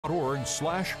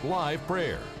.org/live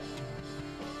prayer.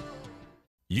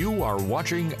 You are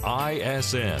watching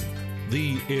ISN,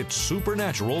 the It's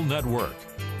Supernatural Network.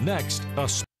 Next,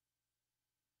 Welcome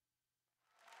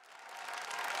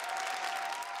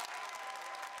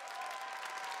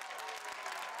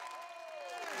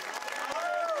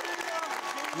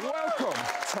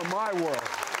to my world,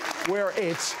 where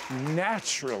it's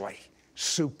naturally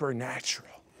supernatural.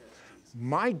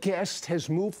 My guest has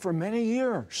moved for many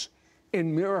years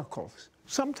in miracles,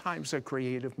 sometimes a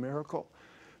creative miracle,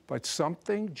 but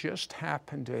something just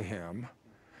happened to him,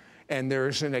 and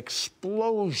there's an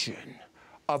explosion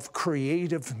of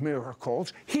creative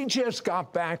miracles. He just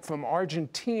got back from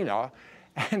Argentina,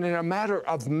 and in a matter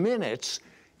of minutes,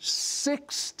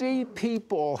 60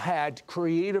 people had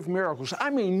creative miracles. I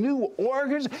mean, new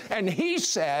organs, and he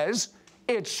says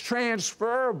it's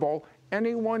transferable.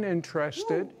 Anyone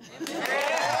interested?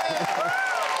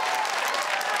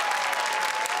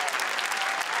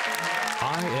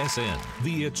 ISN,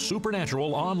 the It's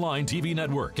Supernatural online TV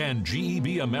network, and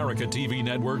GEB America TV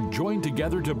network join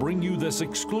together to bring you this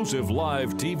exclusive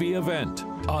live TV event,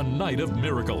 A Night of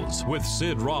Miracles with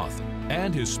Sid Roth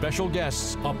and his special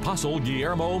guests, Apostle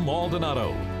Guillermo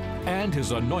Maldonado and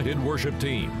his anointed worship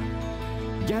team.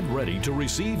 Get ready to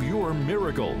receive your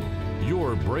miracle,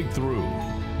 your breakthrough,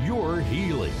 your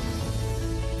healing.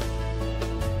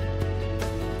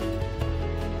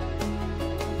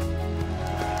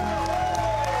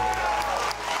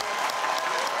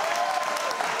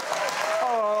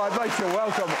 I'd like to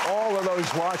welcome all of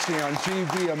those watching on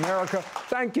GEB America.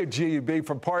 Thank you, GEB,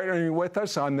 for partnering with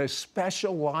us on this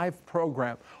special live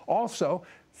program. Also,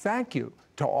 thank you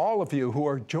to all of you who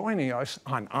are joining us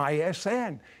on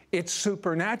ISN, It's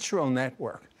Supernatural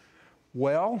Network.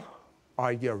 Well,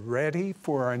 are you ready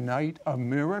for a night of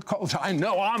miracles? I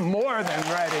know I'm more than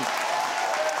ready.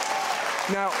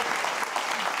 Now,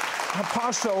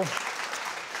 Apostle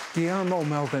Guillermo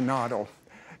Maldonado,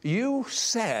 you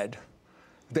said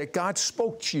that God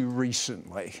spoke to you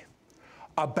recently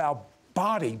about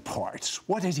body parts.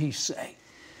 What did he say?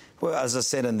 Well, as I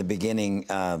said in the beginning,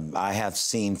 I have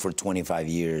seen for 25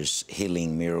 years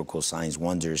healing, miracles, signs,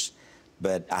 wonders,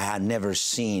 but I had never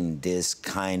seen this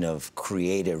kind of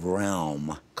creative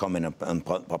realm coming up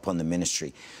upon the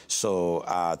ministry. So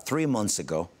 3 months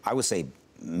ago, I would say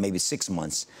maybe 6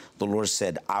 months, the Lord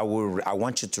said, I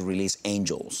want you to release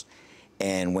angels.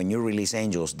 And when you release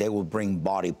angels, they will bring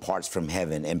body parts from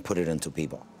heaven and put it into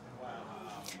people.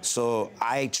 So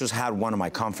I just had one of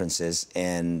my conferences,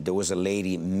 and there was a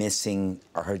lady missing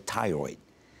her thyroid,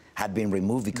 had been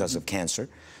removed because of cancer.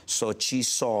 So she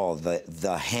saw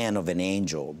the hand of an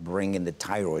angel bringing the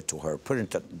thyroid to her, putting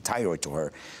the thyroid to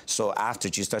her. So after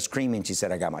she started screaming, she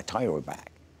said, I got my thyroid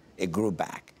back. It grew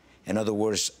back. In other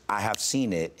words, I have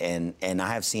seen it, and I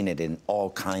have seen it in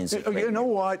all kinds of You know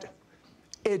what?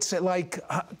 It's like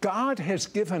God has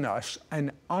given us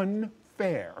an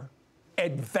unfair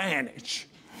advantage.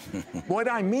 What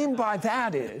I mean by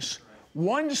that is,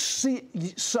 once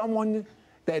someone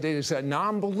that is a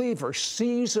non-believer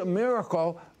sees a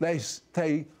miracle, they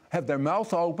have their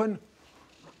mouth open,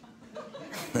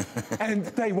 and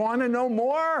they want to know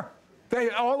more.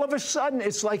 All of a sudden,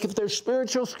 it's like if their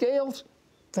spiritual scales,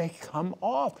 they come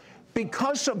off.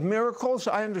 Because of miracles,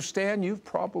 I understand you've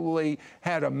probably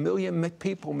had 1 million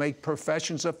people make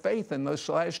professions of faith in this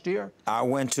last year. I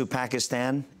went to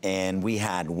Pakistan, and we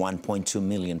had 1.2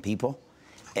 million people.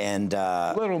 And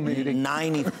little meeting.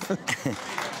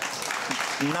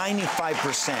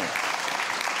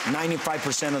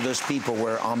 95% of those people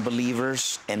were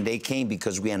unbelievers, and they came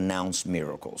because we announced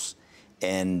miracles.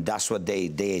 And that's what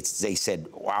they said.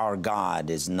 Our God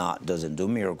doesn't do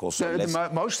miracles. So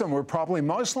most of them were probably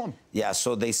Muslim. Yeah.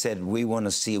 So they said, we want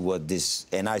to see what this.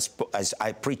 And I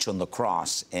preached on the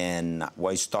cross, and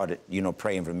I started,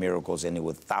 praying for miracles, and it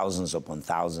was thousands upon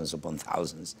thousands upon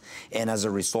thousands. And as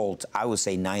a result, I would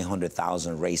say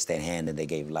 900,000 raised their hand and they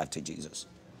gave life to Jesus.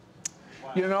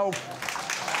 Wow.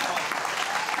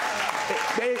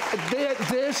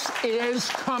 This is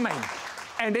coming.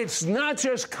 And it's not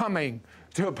just coming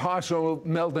to Apostle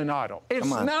Maldonado. It's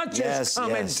not just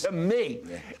coming to me.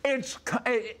 Yeah.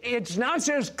 It's not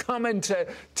just coming to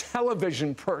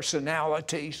television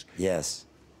personalities. Yes.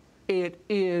 It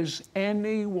is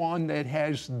anyone that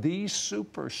has the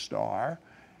superstar,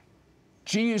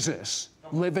 Jesus,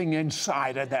 living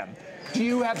inside of them. Do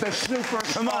you have the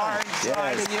superstar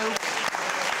inside of you?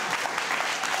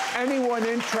 Anyone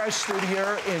interested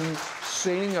here in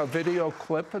seeing a video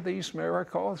clip of these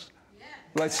miracles?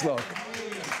 Let's look.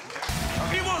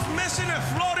 He was missing a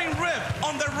floating rib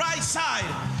on the right side.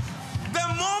 The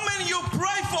moment you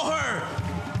pray for her,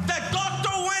 the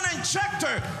doctor went and checked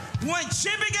her. When she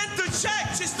began to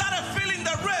check, she started feeling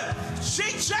the rib. She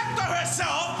checked her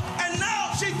herself, and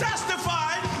now she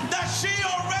testified that she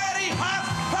already has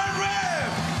her rib.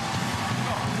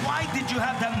 Why did you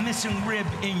have that missing rib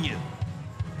in you?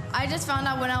 I just found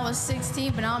out when I was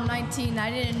 16, but now I'm 19. I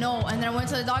didn't know. And then I went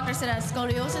to the doctor, said I had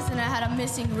scoliosis, and I had a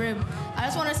missing rib. I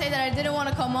just want to say that I didn't want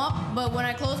to come up, but when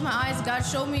I closed my eyes, God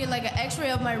showed me like an x-ray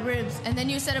of my ribs. And then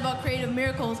you said about creative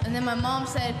miracles. And then my mom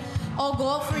said, oh, go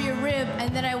up for your rib.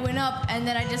 And then I went up, and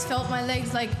then I just felt my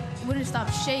legs like wouldn't stop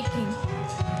shaking.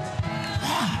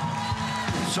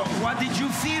 So what did you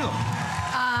feel?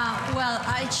 Well,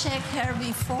 I checked her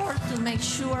before to make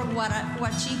sure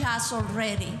what she has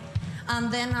already. And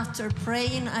then after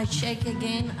praying, I checked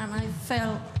again, and I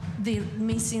felt the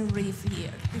missing rib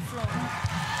here.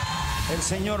 El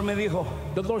Señor me dijo,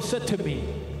 The Lord said to me,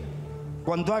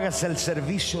 cuando hagas el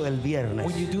servicio del viernes,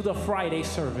 when you do the Friday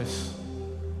service,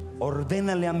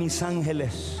 ordénale a mis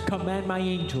ángeles. command my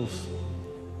angels.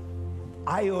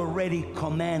 I already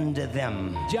commanded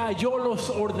them. Ya yo los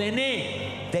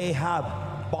ordené They have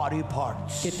body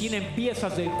parts. que tienen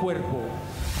piezas del cuerpo.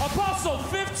 Apostle,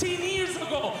 15 years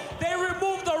ago, they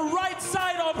removed the right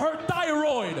side of her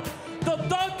thyroid. The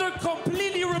doctor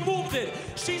completely removed it.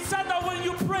 She said that when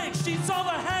you prayed, she saw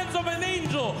the hands of an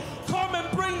angel come and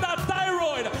bring that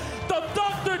thyroid. The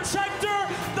doctor checked her.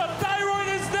 The thyroid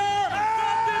is there.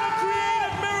 God did a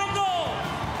creative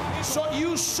miracle. So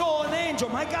you saw an angel.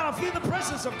 My God, I feel the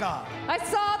presence of God. I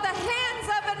saw the hands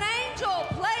of an angel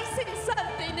placing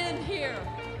something in here.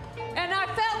 And I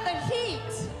felt the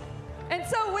heat. And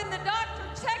so when the doctor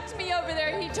checked me over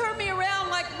there, he turned me around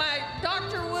like my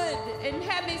doctor would and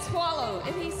had me swallow.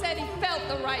 And he said he felt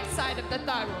the right side of the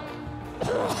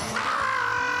thyroid.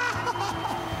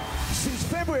 Since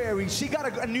February, she got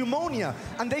a pneumonia,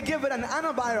 and they give it an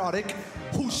antibiotic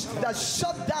that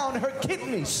shut down her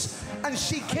kidneys. And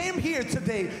she came here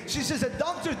today. She says the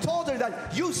doctor told her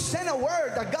that you sent a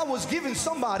word that God was giving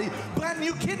somebody brand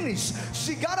new kidneys.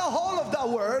 She got a hold of that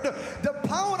word. The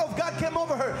power of God came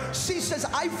over her. She says,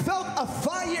 I felt a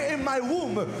fire in my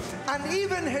womb, and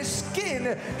even her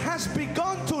skin has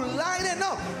begun to lighten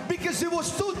up because it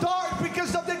was too dark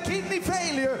because of the kidney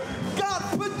failure. God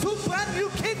put 2 brand new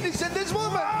kidneys in this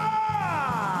woman.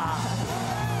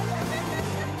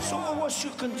 So what was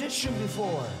your condition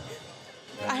before?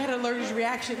 I had an allergic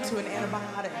reaction to an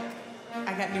antibiotic.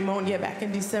 I got pneumonia back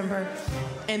in December,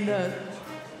 and the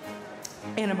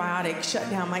antibiotic shut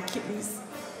down my kidneys.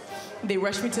 They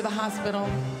rushed me to the hospital.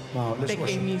 Wow, they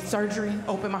gave me surgery,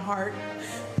 opened my heart,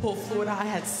 pulled fluid out. I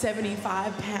had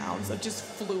 75 pounds of just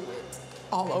fluid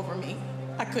all over me.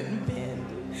 I couldn't bend.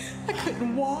 I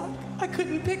couldn't walk. I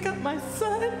couldn't pick up my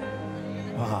son.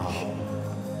 Wow.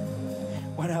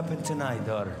 What happened tonight,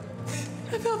 daughter?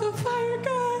 I felt the fire,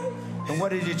 God. And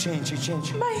what did you change? You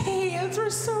changed? My hands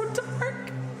were so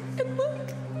dark. And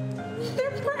look,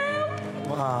 they're brown.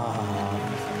 Wow.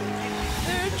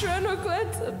 There are adrenal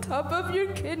glands up top of your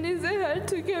kidneys that had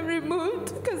to get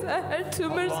removed because I had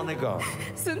tumors. How long ago?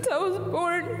 Since I was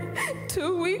born.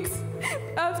 2 weeks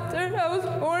after I was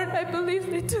born, I believe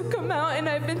they took them out, and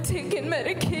I've been taking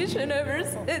medication ever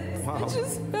since. Wow. I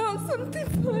just felt something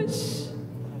push.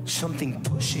 Something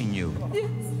pushing you? Yes.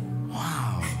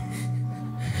 Wow.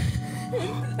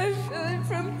 I feel it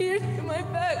from here to my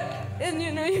back. And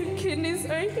you know, your kidneys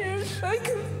are here, so I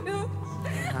can feel.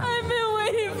 I've been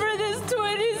waiting for this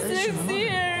 26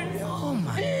 years. Oh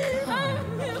my God.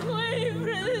 I've been waiting for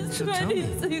this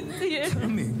 26 years. Tell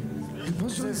me.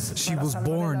 She was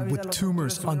born with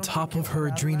tumors on top of her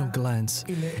adrenal glands.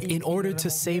 In order to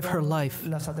save her life,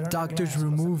 doctors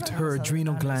removed her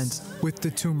adrenal glands with the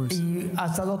tumors.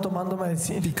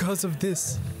 Because of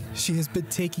this, she has been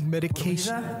taking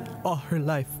medication all her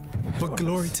life. But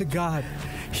glory to God,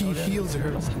 He heals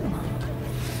her.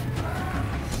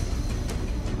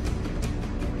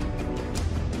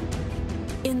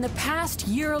 In the past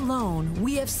year alone,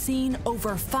 we have seen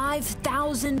over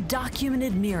 5,000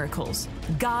 documented miracles.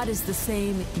 God is the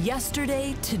same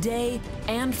yesterday, today,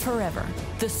 and forever.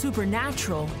 The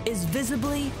supernatural is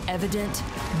visibly evident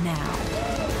now.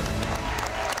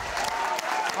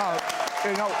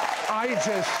 You know,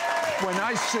 when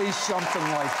I see something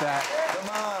like that,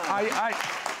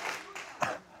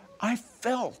 I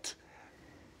felt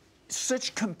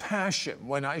such compassion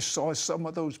when I saw some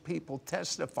of those people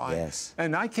testify. Yes.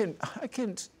 And I can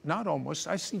not almost,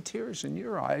 I see tears in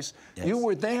your eyes. Yes. You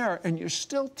were there and you're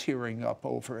still tearing up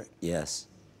over it. Yes.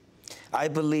 I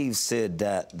believe, Sid,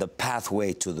 that the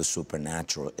pathway to the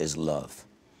supernatural is love.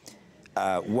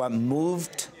 What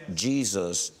moved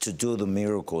Jesus to do the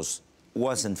miracles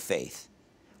wasn't faith.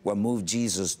 what moved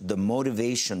Jesus, the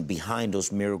motivation behind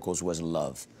those miracles was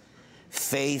love.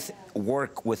 Faith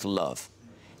work with love.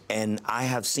 And I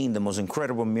have seen the most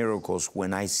incredible miracles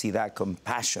when I see that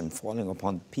compassion falling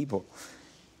upon people.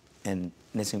 And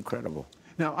it's incredible.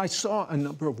 Now, I saw a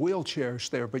number of wheelchairs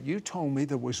there, but you told me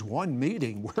there was one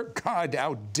meeting where God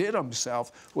outdid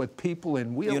himself with people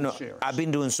in wheelchairs. You know, I've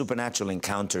been doing supernatural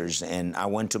encounters, and I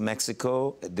went to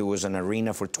Mexico. There was an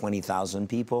arena for 20,000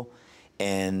 people,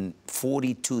 and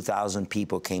 42,000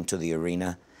 people came to the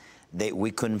arena.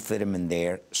 We couldn't fit them in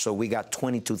there, so we got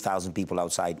 22,000 people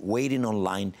outside waiting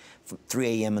online from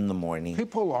 3 a.m. in the morning.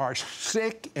 People are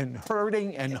sick and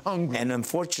hurting and hungry. And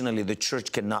unfortunately, the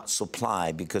church cannot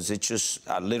supply because it's just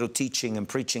a little teaching and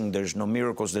preaching. There's no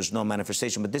miracles, there's no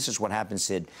manifestation. But this is what happened,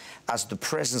 Sid. As the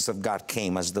presence of God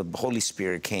came, as the Holy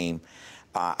Spirit came,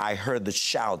 I heard the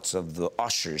shouts of the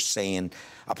ushers saying,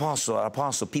 "Apostle,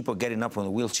 Apostle," people getting up on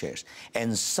the wheelchairs.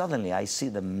 And suddenly I see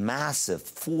the massive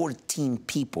 14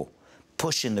 people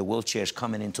pushing the wheelchairs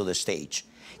coming into the stage.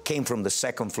 Came from the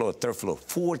second floor, third floor,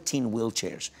 14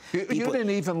 wheelchairs. You didn't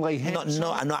even lay hands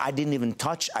on? No, I didn't even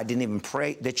touch, I didn't even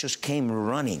pray. They just came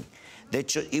running.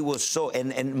 It was so,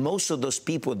 and most of those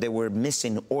people, they were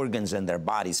missing organs in their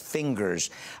bodies, fingers,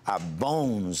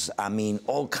 bones, I mean,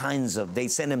 all kinds of, they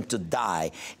sent them to die,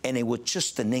 and it was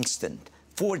just an instant.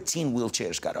 14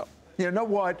 wheelchairs got up. You know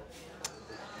what?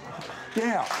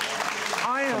 Yeah,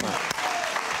 I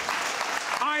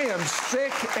am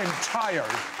sick and tired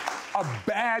of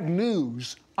bad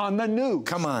news on the news.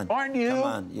 Come on. Aren't you? Come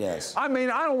on, yes. I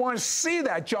mean, I don't want to see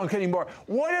that junk anymore.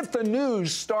 What if the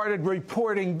news started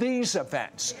reporting these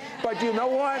events? But you know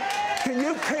what? Can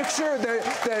you picture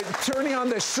the turning on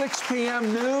the 6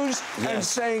 p.m. news and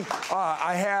saying,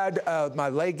 I had my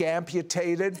leg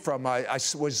amputated from, I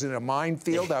was in a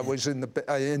minefield, I was in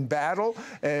battle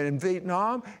in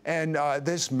Vietnam, and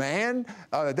this man,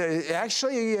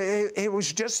 actually, he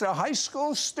was just a high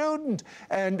school student,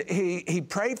 and he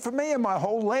prayed for me, and my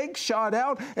whole leg shot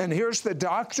out, and here's the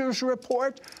doctor's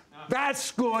report.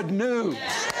 That's good news.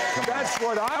 That's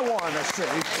what I want to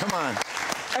see. Come on.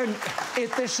 And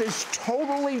this is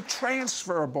totally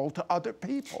transferable to other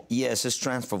people. Yes, it's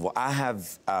transferable. I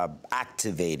have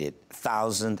activated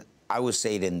thousands, I would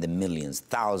say it in the millions,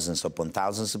 thousands upon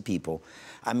thousands of people.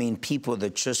 I mean, people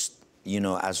that just, you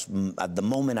know, at the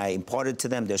moment I imparted to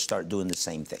them, they'll start doing the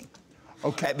same thing.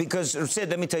 Okay. Because, Sid,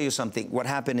 let me tell you something. What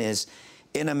happened is,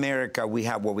 in America, we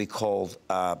have what we call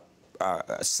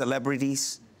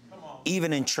celebrities,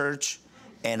 even in church.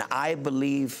 And I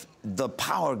believe the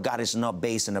power of God is not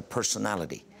based on a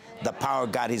personality. The power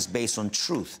of God is based on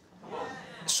truth.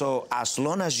 So as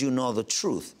long as you know the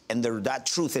truth, and that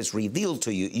truth is revealed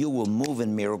to you, you will move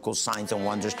in miracles, signs, and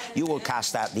wonders. You will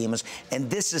cast out demons. And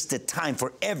this is the time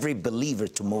for every believer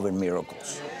to move in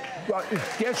miracles. Well,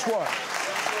 guess what?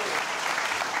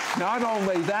 Not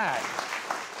only that,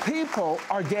 people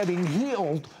are getting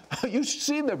healed. You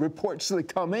see the reports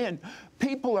that come in.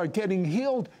 People are getting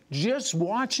healed just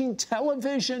watching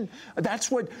television. That's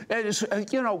what it is.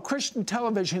 You know, Christian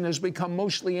television has become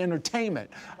mostly entertainment.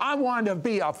 I want to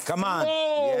be a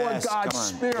flow of God's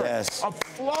Spirit, a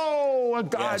flow of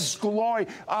God's glory.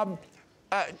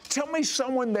 Tell me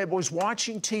someone that was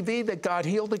watching TV that got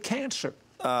healed of cancer.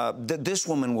 This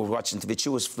woman was watching TV. She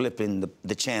was flipping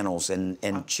the channels, and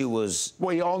she was.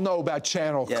 We all know about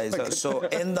channel. Yeah. So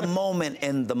in the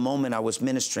moment I was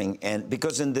ministering, and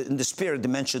because in the spirit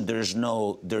dimension there's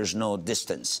no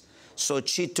distance. So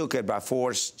she took it by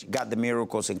force, got the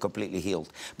miracles, and completely healed.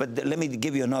 But let me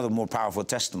give you another more powerful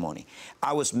testimony.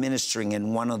 I was ministering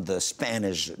in one of the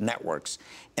Spanish networks,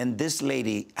 and this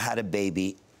lady had a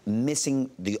baby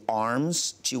missing the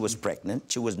arms. She was pregnant.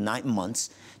 She was 9 months.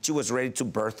 She was ready to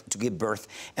give birth,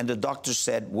 and the doctor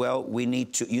said, "Well, you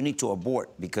need to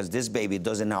abort because this baby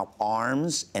doesn't have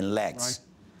arms and legs." Right.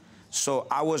 So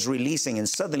I was releasing, and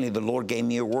suddenly the Lord gave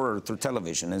me a word through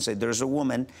television and said, "There's a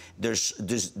woman.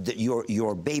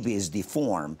 Your baby is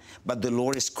deformed, but the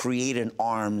Lord is creating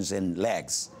arms and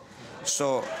legs."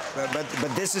 So,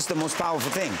 but this is the most powerful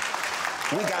thing.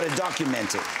 We got to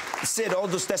document it. Sid, all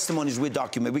those testimonies we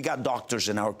document. We got doctors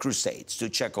in our crusades to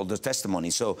check all those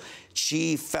testimonies. So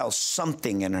she felt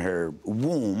something in her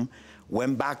womb,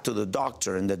 went back to the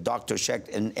doctor, and the doctor checked,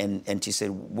 and she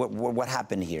said, what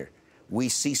happened here? We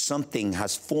see something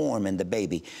has formed in the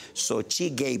baby. So she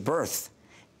gave birth,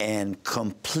 and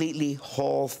completely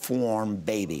whole form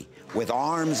baby with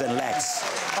arms and legs.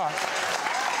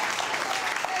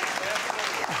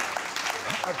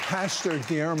 Pastor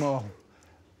Guillermo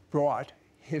brought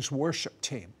his worship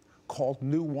team called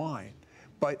New Wine.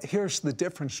 But here's the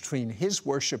difference between his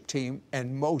worship team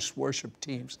and most worship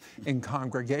teams in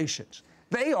congregations.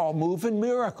 They all move in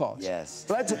miracles. Yes.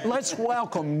 Let's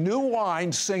welcome New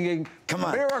Wine singing Come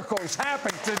on. Miracles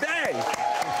Happen Today.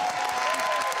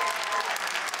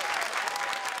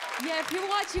 Yeah, if you're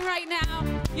watching right now,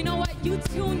 you know what? You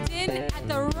tuned in at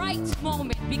the right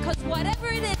moment, because whatever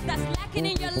it is that's lacking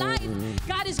in your life,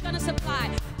 God is going to supply.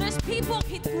 There's people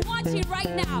watching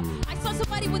right now. I saw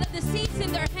somebody with the seeds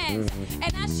in their hands.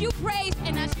 And as you praise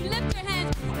and as you lift your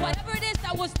hands, whatever it is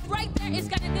that was right there is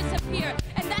going to disappear.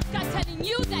 And that's God telling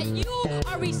you that you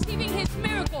are receiving his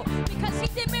miracle, because he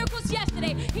did miracles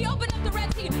yesterday. He opened up the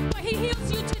Red Sea, but he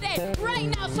heals you today, right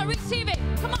now. So receive it.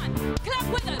 Come on, clap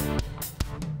with us.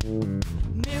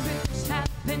 Miracles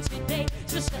happen today,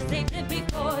 just as they did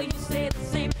before. You stay the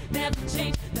same, never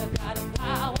change. The God of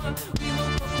power, we will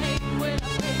proclaim with our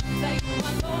faith that you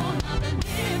alone are the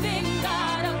living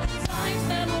God of signs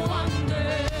and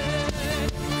wonders.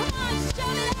 Come on,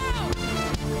 shout it out.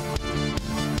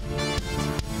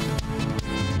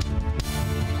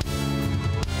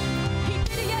 He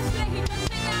did it yesterday, he does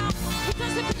it now. He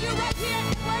does it for you right here,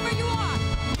 wherever you are.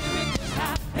 Miracles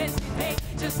happen today,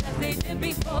 just as they did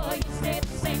before. You stay the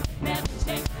same, never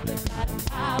change. The God of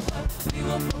power, we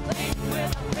will proclaim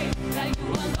with our faith that you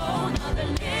alone are the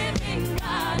living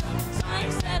God of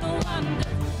signs and wonders.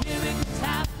 Miracles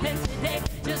happen today,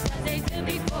 just as they did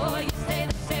before. You stay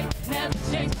the same, never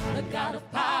change. The God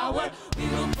of power, we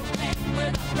will proclaim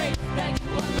with our faith that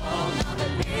you alone are the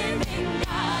living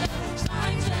God of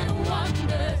signs and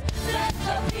wonders. Let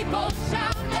the people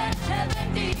shout, let heaven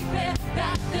declare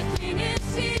that the King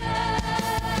is here.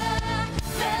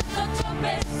 Let the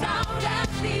trumpet sound as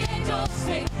the angels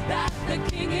sing that the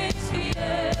King is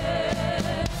here.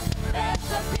 Let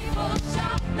the people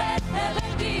shout, let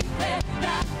heaven declare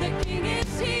that the King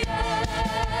is here.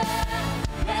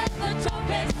 Let the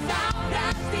trumpet sound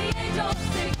as the angels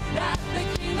sing that the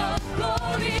King of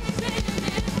glory is in his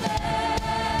place. That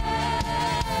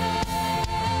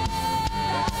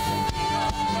the King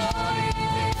of glory is in his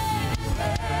place. The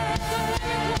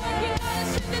miracle working God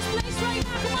is in this place right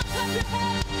now. Come on, clap your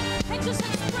hands and just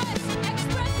express to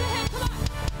him. Come on.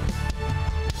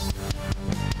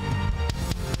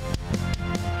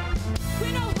 We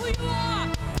know who you are.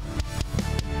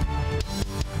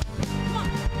 Come on.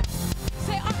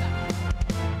 Say our God.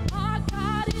 Our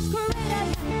God is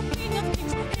great, King of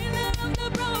kings, healer of the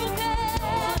broken.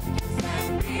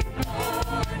 Stand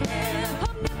before him.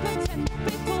 Omnipotent,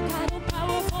 faithful God, all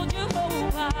powerful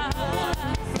Jehovah.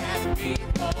 Stand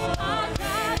before our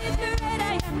God is great, I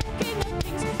am King of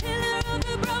kings, healer of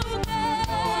the broken.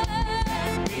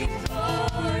 Stand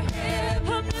before him.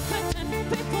 Omnipotent,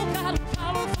 faithful God, all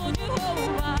powerful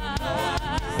Jehovah.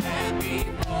 Stand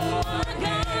before our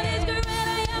God is great, I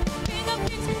am King of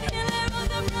kings, healer of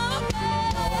the broken.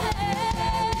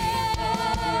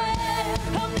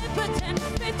 Omnipotent,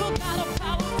 faithful God, all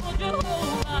powerful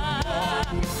Jehovah.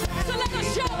 So let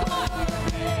us shout, come on.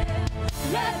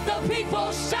 Let the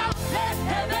people shout, let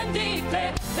heaven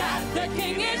declare that the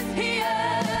King is here.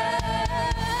 Let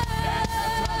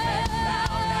the trumpet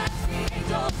sound as the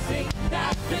angels sing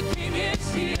that the King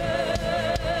is here.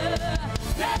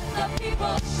 Let the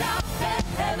people shout, let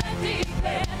heaven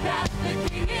declare that the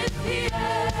King is here.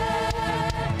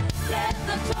 Let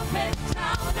the trumpet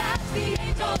sound as the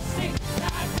angels sing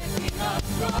that the King of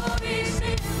glory is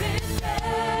in this place.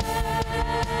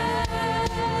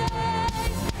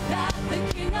 That the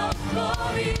King of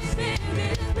glory is in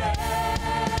this place.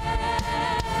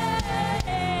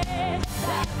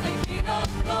 That the King of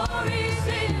glory is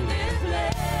in this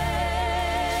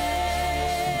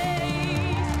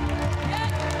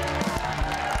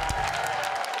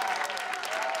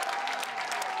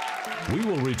We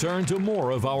will return to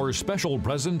more of our special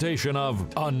presentation of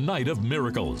A Night of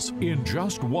Miracles in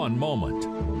just one moment.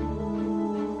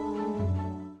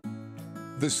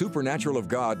 The supernatural of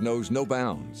God knows no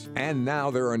bounds, and now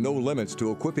there are no limits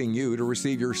to equipping you to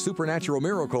receive your supernatural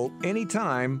miracle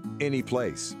anytime, any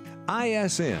place.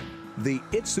 ISN, the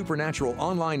It's Supernatural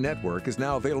online network, is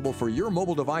now available for your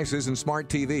mobile devices and smart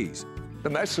TVs. The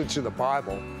message of the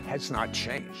Bible has not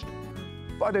changed,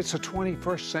 but it's a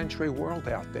 21st century world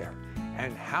out there.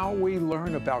 And how we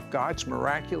learn about God's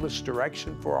miraculous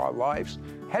direction for our lives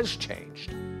has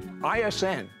changed.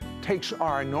 ISN takes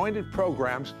our anointed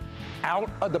programs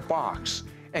out of the box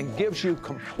and gives you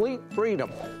complete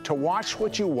freedom to watch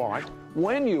what you want,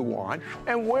 when you want,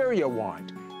 and where you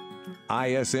want.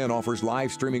 ISN offers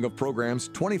live streaming of programs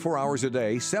 24 hours a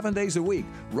day, 7 days a week,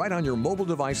 right on your mobile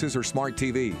devices or smart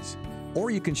TVs. Or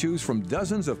you can choose from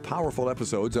dozens of powerful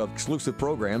episodes of exclusive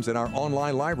programs in our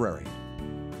online library.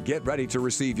 Get ready to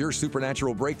receive your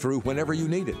supernatural breakthrough whenever you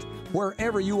need it,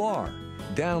 wherever you are.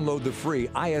 Download the free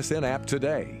ISN app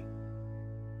today.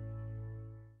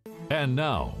 And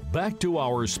now, back to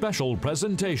our special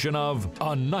presentation of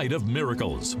A Night of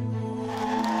Miracles. Now,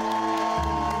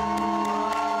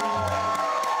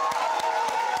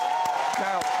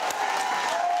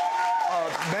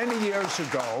 many years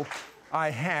ago, I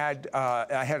had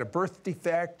a birth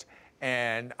defect,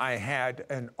 and I had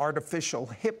an artificial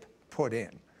hip put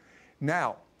in.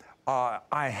 Now,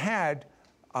 I had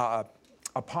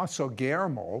Apostle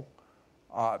Guillermo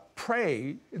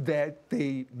pray that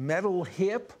the metal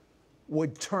hip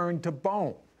would turn to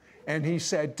bone. And he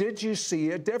said, "Did you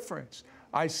see a difference?"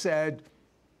 I said,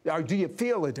 "Do you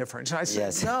feel a difference?" I said,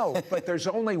 Yes. "No, but there's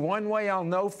only one way I'll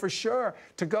know for sure,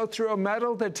 to go through a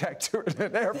metal detector at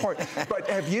an airport." But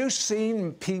have you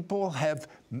seen people have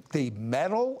the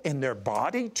metal in their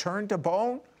body turn to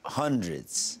bone?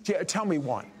 Hundreds. Yeah, tell me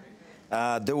one.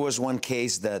 There was one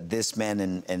case that this man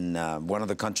in one of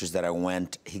the countries that I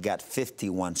went, he got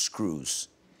 51 screws,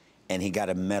 and he got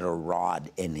a metal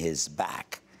rod in his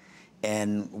back.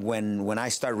 And when I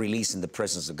start releasing the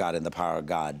presence of God and the power of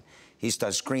God, he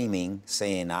starts screaming,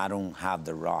 saying, "I don't have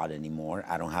the rod anymore.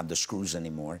 I don't have the screws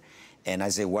anymore." And I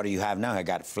say, "What do you have now?" "I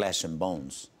got flesh and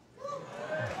bones."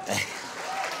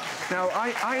 Now,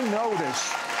 I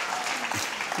noticed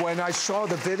when I saw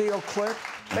the video clip,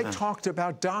 they talked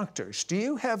about doctors. Do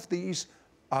you have these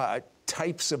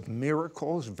types of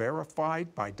miracles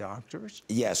verified by doctors?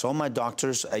 Yes, all my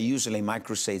doctors, usually my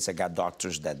crusades, I got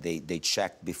doctors that they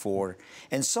check before.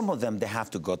 And some of them, they have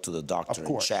to go to the doctor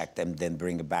and check and then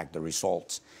bring back the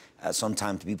results.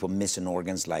 Sometimes people missing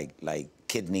organs like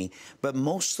kidney. But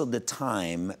most of the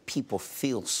time, people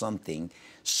feel something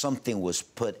was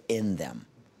put in them.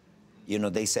 You know,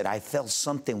 they said, "I felt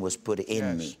something was put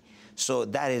in me." So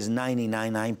that is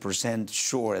 99%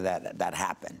 sure that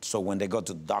happened. So when they go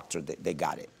to the doctor, they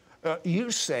got it.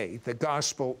 You say the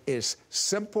gospel is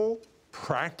simple,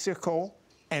 practical,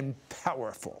 and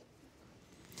powerful.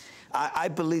 I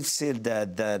believe, Sid,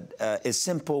 that it's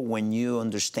simple when you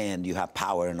understand you have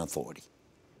power and authority.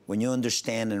 When you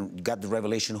understand and got the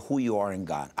revelation who you are in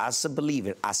God. As a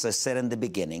believer, as I said in the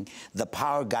beginning, the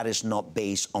power of God is not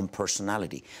based on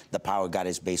personality. The power of God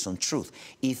is based on truth.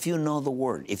 If you know the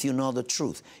Word, if you know the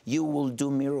truth, you will do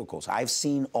miracles. I've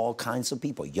seen all kinds of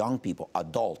people, young people,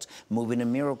 adults, moving in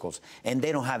miracles, and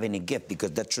they don't have any gift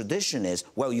because the tradition is,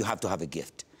 well, you have to have a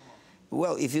gift.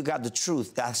 Well, if you got the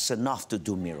truth, that's enough to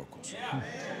do miracles.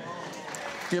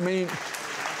 You mean,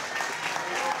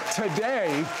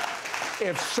 today,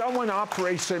 if someone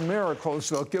operates in miracles,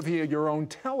 they'll give you your own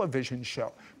television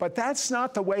show. But that's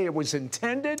not the way it was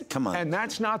intended. Come on. And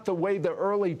that's not the way the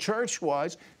early church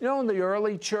was. You know, in the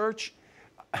early church,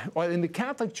 well, in the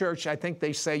Catholic Church, I think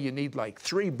they say you need like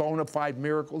 3 bona fide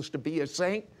miracles to be a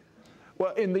saint.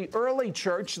 Well, in the early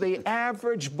church, the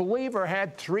average believer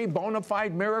had 3 bona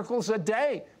fide miracles a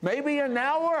day, maybe an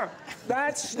hour.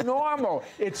 That's normal.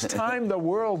 It's time the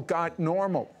world got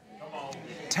normal.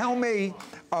 Tell me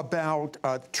about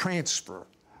transfer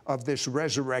of this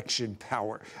resurrection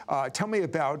power. Tell me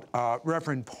about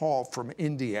Reverend Paul from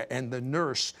India and the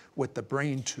nurse with the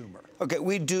brain tumor. Okay,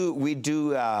 we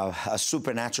do a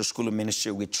supernatural school of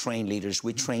ministry. We train leaders,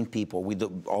 we train people, we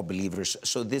do all believers.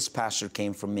 So this pastor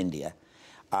came from India.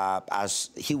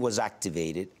 As he was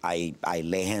activated, I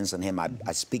lay hands on him.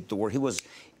 I speak the word.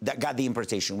 Got the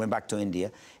impartation. Went back to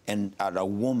India, and a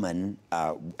woman,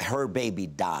 her baby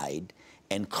died.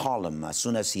 And called him as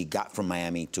soon as he got from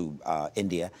Miami to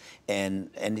India, and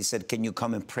he said, "Can you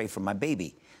come and pray for my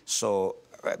baby?" So,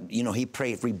 you know, he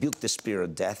prayed, rebuked the spirit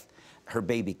of death. Her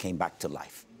baby came back to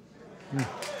life.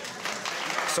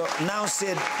 So now,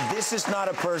 Sid, this is not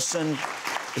a person.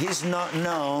 He's not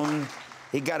known.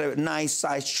 He got a nice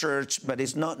sized church, but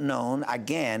it's not known.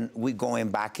 Again, we're going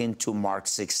back into Mark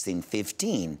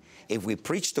 16:15. If we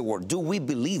preach the word, do we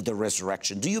believe the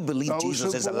resurrection? Do you believe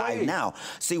Jesus is alive now?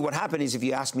 See, what happened is if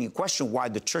you ask me a question why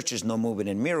the church is not moving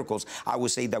in miracles, I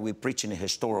would say that we're preaching a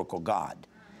historical God.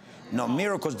 No,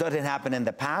 miracles doesn't happen in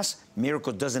the past.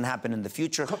 Miracles doesn't happen in the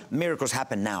future. Miracles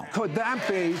happen now. Could that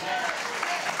be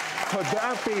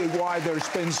why there's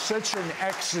been such an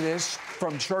exodus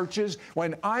from churches?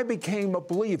 When I became a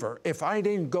believer, if I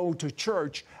didn't go to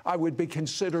church, I would be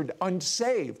considered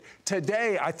unsaved.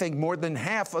 Today, I think more than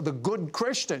half of the good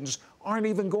Christians aren't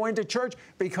even going to church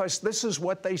because this is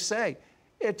what they say.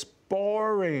 It's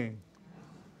boring.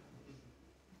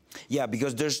 Yeah,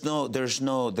 because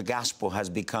the gospel has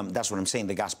become, that's what I'm saying,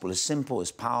 the gospel is simple,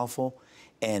 it's powerful,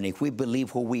 and if we believe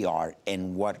who we are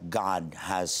and what God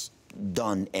has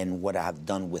done and what I have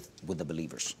done with the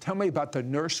believers. Tell me about the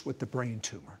nurse with the brain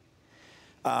tumor.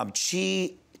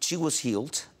 She She was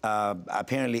healed.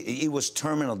 Apparently, it was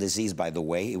terminal disease, by the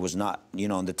way. It was not, you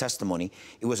know, in the testimony.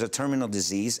 It was a terminal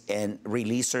disease, and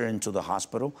released her into the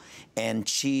hospital. And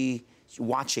she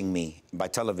watching me by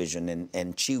television,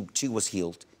 and she was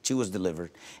healed. She was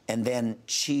delivered. And then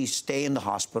she stayed in the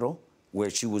hospital where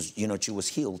she was, you know, she was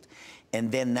healed.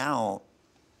 And then now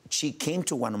she came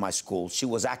to one of my schools. She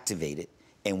was activated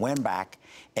and went back.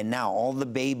 And now all the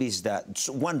babies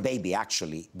one baby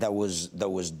actually that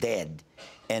was dead,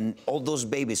 and all those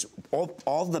babies,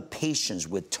 all the patients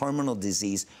with terminal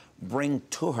disease bring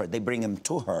to her. They bring them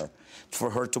to her for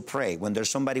her to pray. When there's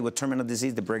somebody with terminal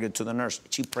disease, they bring it to the nurse.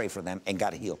 She prayed for them and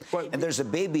got healed. And there's a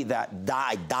baby that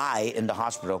died in the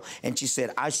hospital, and she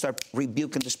said, I start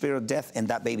rebuking the spirit of death, and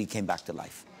that baby came back to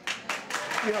life.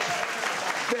 You know,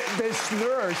 this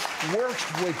nurse works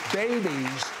with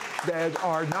babies that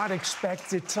are not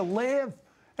expected to live.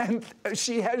 And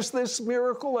she has this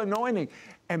miracle anointing.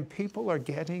 And people are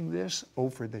getting this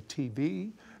over the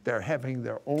TV. They're having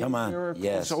their own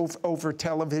miracles over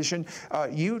television.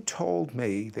 You told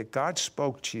me that God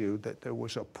spoke to you that there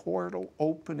was a portal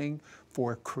opening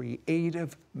for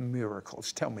creative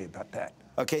miracles. Tell me about that.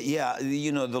 Okay, yeah,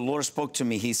 you know, the Lord spoke to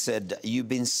me. He said, you've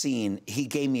been seeing, he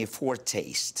gave me a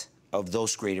foretaste of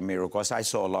those creative miracles. I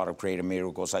saw a lot of creative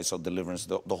miracles. I saw deliverance,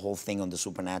 the whole thing on the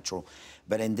supernatural.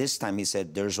 But in this time, he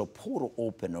said, there's a portal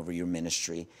open over your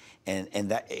ministry,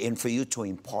 and for you to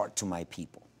impart to my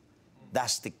people.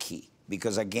 That's the key.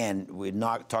 Because again, we're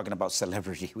not talking about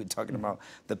celebrity. We're talking about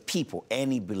the people,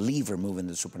 any believer moving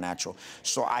the supernatural.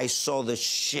 So I saw the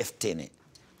shift in it.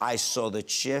 I saw the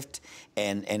shift,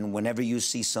 and whenever you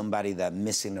see somebody that's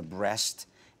missing a breast,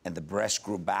 and the breast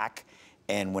grew back,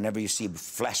 and whenever you see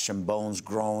flesh and bones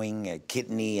growing, a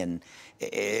kidney, and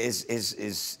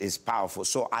is powerful.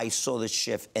 So I saw the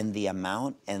shift in the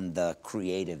amount and the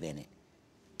creative in it.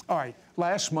 All right,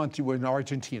 last month you were in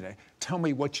Argentina. Tell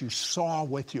me what you saw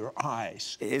with your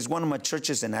eyes. It's one of my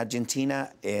churches in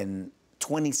Argentina, and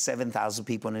 27,000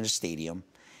 people in the stadium.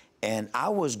 And I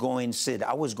was going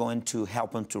to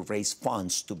help them to raise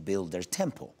funds to build their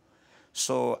temple.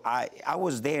 So I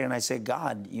was there, and I said,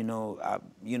 God,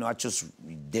 I just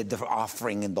did the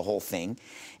offering and the whole thing.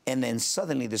 And then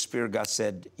suddenly the Spirit of God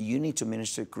said, you need to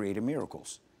minister creative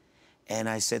miracles. And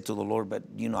I said to the Lord, but,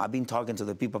 I've been talking to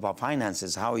the people about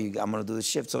finances. How are you? I'm going to do the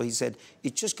shift. So he said,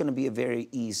 it's just going to be a very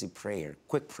easy prayer,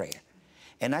 quick prayer.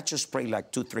 And I just prayed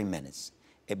like 2-3 minutes,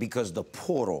 because the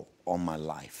portal on my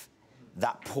life,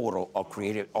 that portal of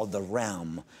creative, or that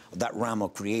realm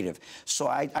of creative. So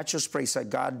I just pray, said,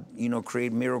 God,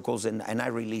 create miracles, and I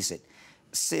release it.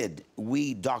 Sid,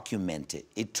 we document it.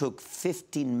 It took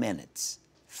 15 minutes.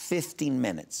 15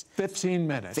 minutes. 15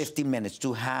 minutes. 15 minutes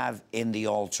to have in the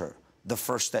altar the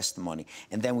first testimony.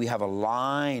 And then we have a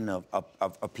line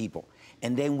of people.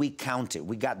 And then we counted.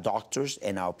 We got doctors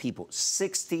and our people,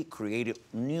 60 creative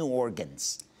new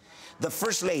organs. The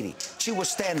first lady, she was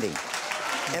standing.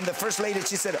 And the first lady,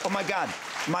 she said, oh my God,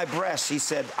 my breast, she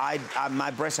said,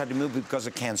 my breast had to move because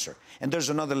of cancer. And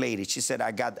there's another lady, she said,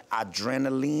 I got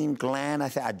adrenaline gland,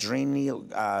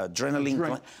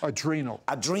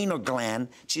 adrenal gland,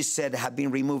 she said, had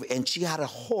been removed, and she had a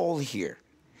hole here.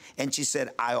 And she said,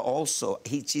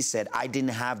 she said, I didn't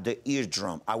have the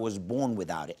eardrum. I was born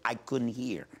without it. I couldn't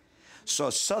hear. So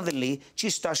suddenly, she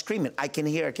starts screaming, I can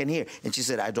hear, I can hear. And she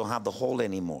said, I don't have the hole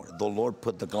anymore. The Lord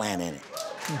put the gland in it.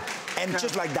 And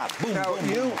just like that, boom,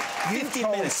 boom,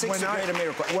 15 minutes, 60 greater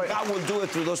miracle. And God will do it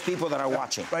through those people that are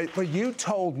watching. But you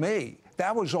told me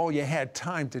that was all you had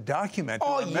time to document.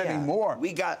 Oh, yeah. Many more.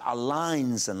 We got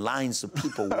lines and lines of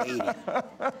people waiting.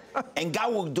 And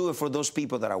God will do it for those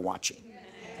people that are watching.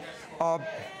 Are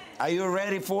you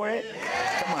ready for it?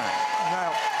 Come on.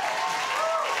 Now,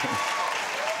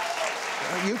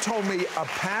 you told me a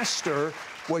pastor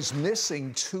was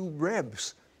missing 2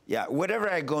 ribs. Yeah, wherever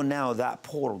I go now, that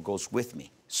portal goes with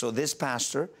me. So this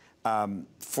pastor,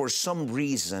 for some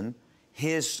reason,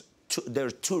 there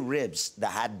are 2 ribs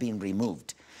that had been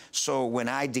removed. So when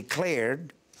I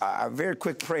declared, a very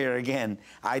quick prayer again,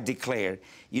 I declared,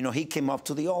 he came up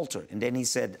to the altar, and then he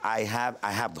said, I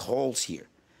have the holes here.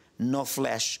 No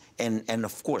flesh, and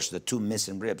of course, the 2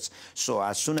 missing ribs. So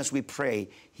as soon as we pray,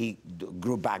 he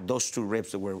grew back those 2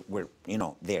 ribs that were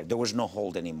there. There was no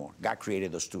hold anymore. God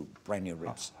created those 2 brand new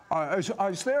ribs.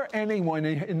 Is there anyone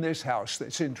in this house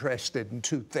that's interested in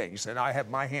 2 things? And I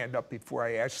have my hand up before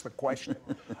I ask the question.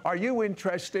 Are you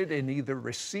interested in either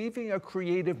receiving a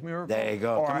creative miracle, there you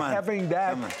go. or having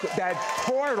that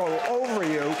portal over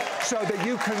you so that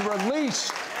you can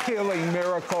release healing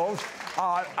miracles?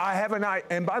 I have an eye,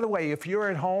 and by the way, if you're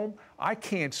at home, I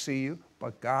can't see you,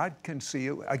 but God can see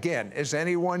you. Again, is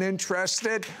anyone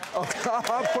interested? Okay,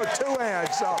 I'll put 2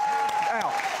 hands up. Now,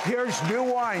 here's New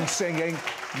Wine singing,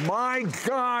 My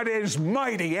God is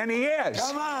Mighty, and He is.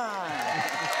 Come on.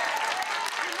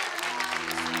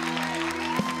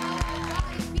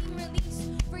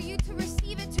 For you to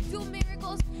receive it, to do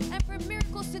miracles, and for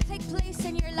miracles to take place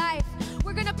in your life.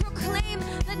 We're going to proclaim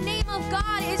the name of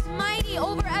God is mighty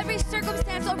over every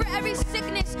circumstance, over every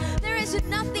sickness. There is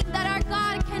nothing that our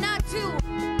God cannot do.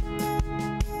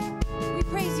 We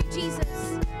praise you,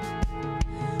 Jesus.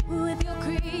 With your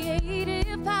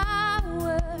creative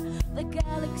power, the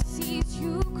galaxies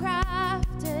you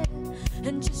crafted,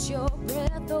 and just your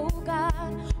breath, oh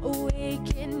God,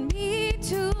 awaken me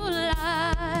to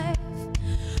life.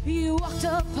 You walked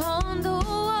upon the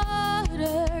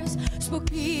waters, spoke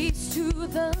peace to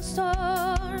the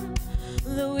storm.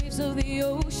 The waves of the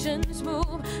oceans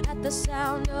move at the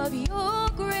sound of your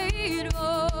great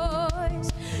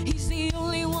voice. He's the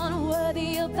only one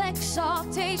worthy of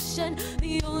exaltation,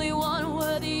 the only one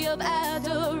worthy of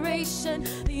adoration,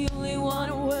 the only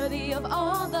one worthy of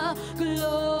all the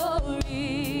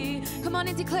glory. Come on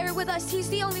and declare it with us. He's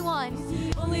the only one.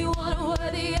 The only one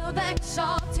worthy of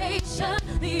exaltation,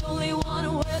 the only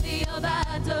one worthy of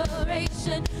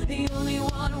adoration, the only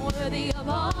one worthy of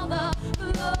all the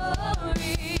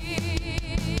glory.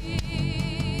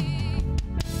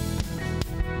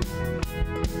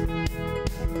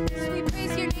 So we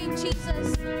praise your name,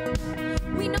 Jesus.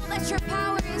 We know that your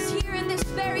power is here in this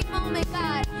very moment,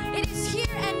 God. It is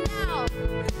here and now.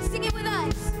 Sing it with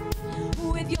us.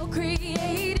 With your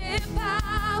creative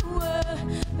power,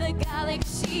 the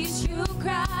galaxies you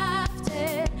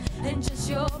crafted, and just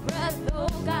your breath, oh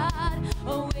God,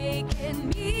 awaken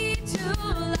me to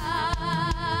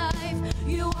life.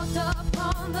 You walked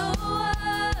upon the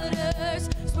waters,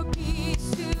 spoke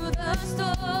peace to the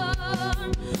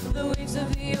storm. The waves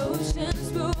of the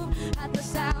oceans move at the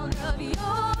sound of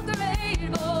your great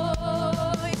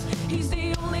voice. He's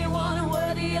the only one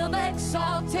worthy of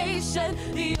exaltation,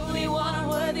 the only one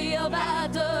worthy of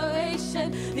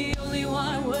adoration, the only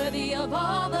one worthy of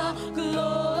all the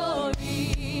glory.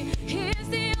 He's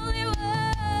the only one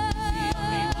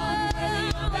worthy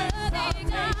of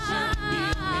exaltation,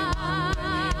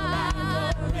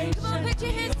 come on, put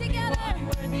your hands together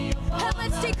and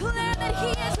let's declare that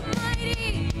He is mighty.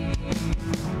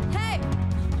 Hey,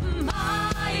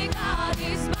 my God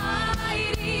is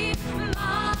mighty,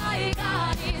 my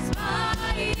God is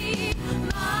mighty,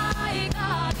 my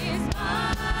God is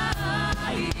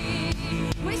mighty.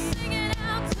 We sing it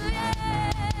out today.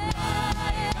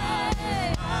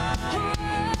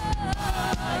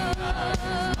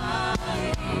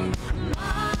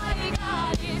 My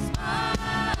God is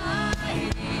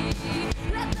mighty.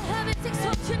 Let the heavens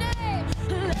exalt your name.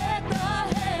 Let the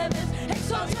heavens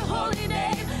exalt your holy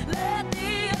name. Let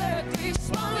the earth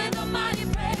respond with a mighty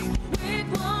praise. With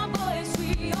one voice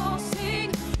we all sing,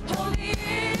 holy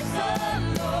is the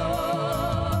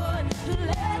Lord.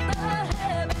 Let the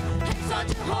heavens exalt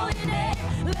your holy name.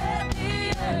 Let the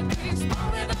earth respond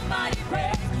with a mighty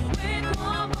praise. With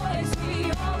one voice we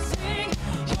all sing,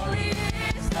 holy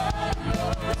is the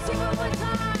Lord. Let's sing one more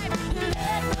time.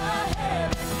 Let the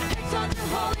heavens exalt your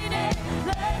holy name.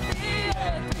 Let the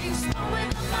earth respond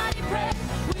with a mighty praise.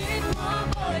 With one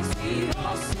voice we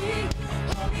all sing,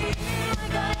 holy is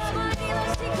my God is mighty.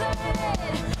 Let's declare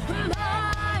it.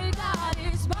 My God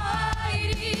is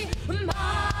mighty.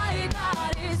 My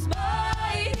God is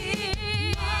mighty.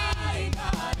 My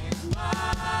God is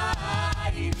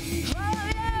mighty. Oh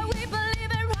yeah, we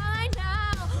believe it right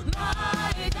now.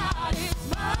 My God is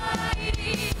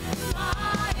mighty.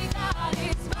 My God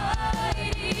is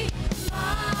mighty.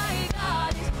 My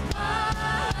God is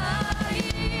mighty.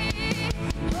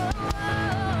 Oh,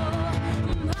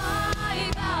 my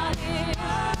God is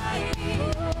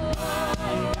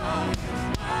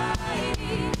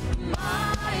mighty.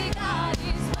 My God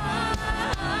is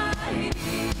mighty.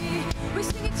 We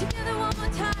sing it together one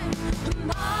more time.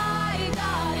 My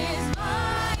God is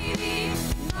mighty.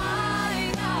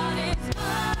 My God is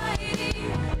mighty.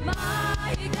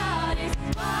 My God is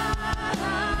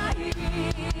mighty.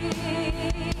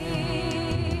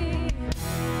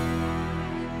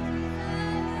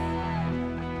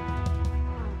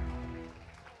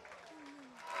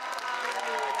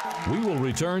 We will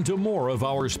return to more of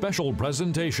our special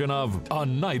presentation of A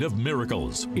Night of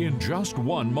Miracles in just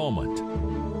one moment.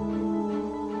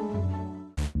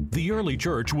 The early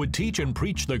church would teach and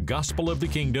preach the gospel of the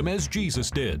kingdom as Jesus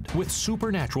did, with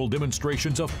supernatural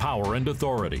demonstrations of power and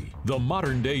authority. The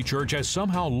modern-day church has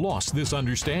somehow lost this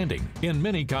understanding. In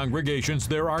many congregations,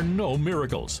 there are no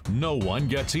miracles, no one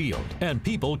gets healed, and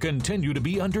people continue to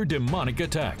be under demonic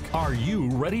attack. Are you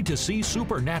ready to see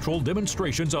supernatural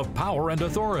demonstrations of power and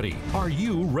authority? Are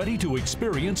you ready to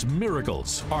experience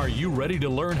miracles? Are you ready to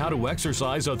learn how to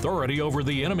exercise authority over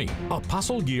the enemy?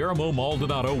 Apostle Guillermo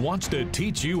Maldonado wants to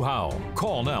teach you how.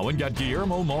 Call now and get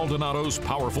Guillermo Maldonado's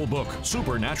powerful book,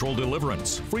 Supernatural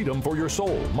Deliverance, Freedom for Your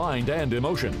Soul, Mind, and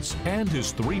Emotions, and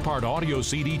his 3-part audio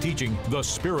CD teaching, The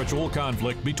Spiritual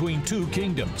Conflict Between Two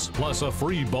Kingdoms, plus a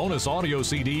free bonus audio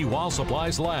CD while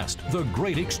supplies last, The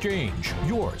Great Exchange.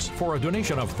 Yours for a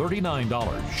donation of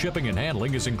 $39. Shipping and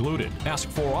handling is included. Ask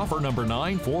for offer number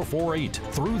 9448.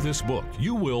 Through this book,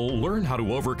 you will learn how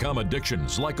to overcome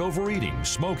addictions like overeating,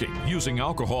 smoking, using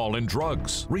alcohol and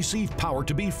drugs. Receive power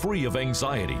to be free of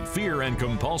anxiety, fear, and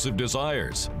compulsive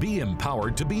desires. Be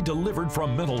empowered to be delivered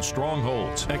from mental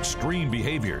strongholds, extreme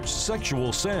behaviors,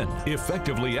 sexual sin.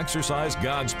 Effectively exercise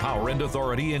God's power and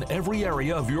authority in every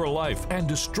area of your life and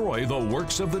destroy the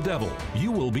works of the devil.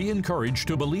 You will be encouraged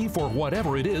to believe for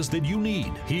whatever it is that you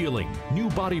need: healing, new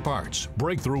body parts,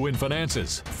 breakthrough in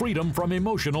finances, freedom from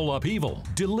emotional upheaval,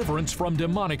 deliverance from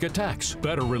demonic attacks,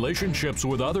 better relationships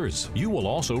with others. You will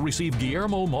also receive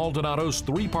Guillermo Maldonado's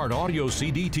 3-part audio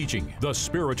CD teaching, The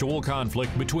Spiritual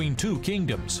Conflict Between Two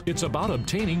Kingdoms. It's about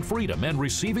obtaining freedom and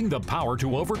receiving the power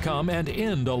to overcome and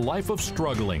end a life of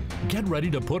struggling. Get ready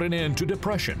to put an end to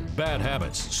depression, bad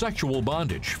habits, sexual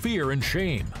bondage, fear, and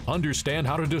shame. Understand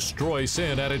how to destroy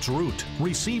sin at its root.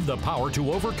 Receive the power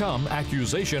to overcome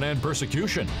accusation and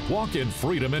persecution. Walk in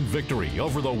freedom and victory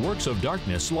over the works of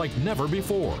darkness like never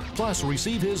before. Plus,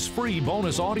 receive his free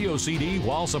bonus audio CD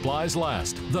while supplies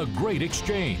last, The Great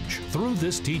Exchange. Through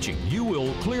this teaching, you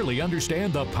will clearly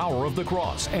understand the power of the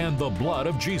cross and the blood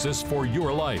of Jesus for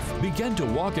your life. Begin to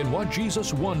walk in what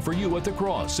Jesus won for you at the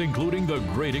cross, including the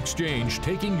Great Exchange,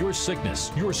 taking your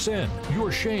sickness, your sin,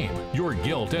 your shame, your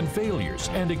guilt and failures,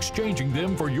 and exchanging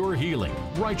them for your healing,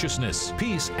 righteousness,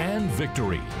 peace, and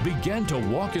victory. Begin to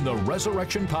walk in the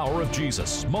resurrection power of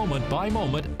Jesus, moment by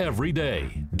moment, every day.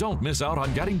 Don't miss out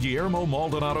on getting Guillermo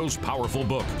Maldonado's powerful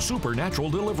book, Supernatural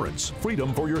Deliverance,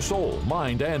 Freedom for Your Soul,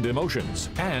 Mind, and Emotions,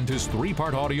 and his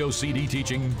 3-part audio CD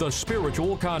teaching, The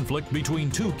Spiritual Conflict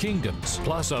Between Two Kingdoms,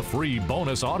 plus a free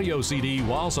bonus audio CD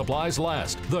while supplies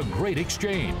last, The Great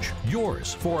Exchange.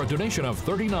 Yours for a donation of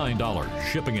 $39.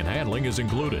 Shipping and handling is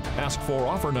included. Ask for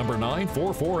offer number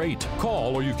 9448.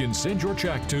 Call or you can send your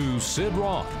check to Sid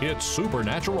Roth. It's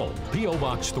Supernatural. P.O.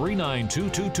 Box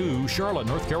 39222, Charlotte,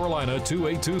 North Carolina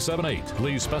 28278.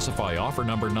 Please specify offer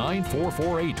number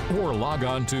 9448 or log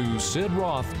on to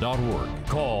sidroth.org.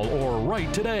 Call or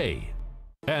write today.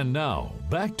 And now,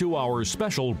 back to our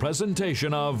special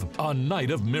presentation of A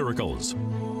Night of Miracles.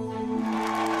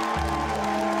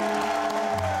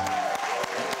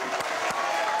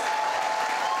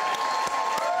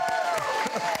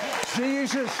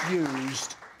 Jesus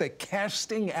used the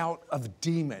casting out of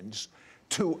demons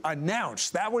to announce.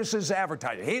 That was his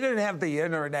advertising. He didn't have the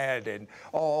internet and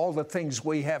all the things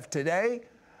we have today,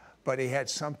 but he had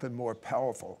something more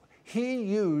powerful. He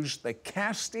used the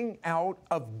casting out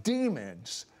of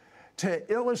demons to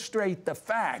illustrate the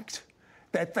fact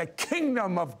that the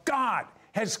kingdom of God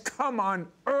has come on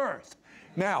earth.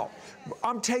 Now,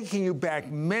 I'm taking you back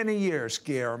many years,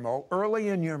 Guillermo, early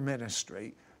in your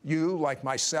ministry. You, like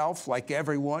myself, like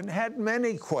everyone, had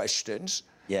many questions.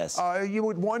 Yes. You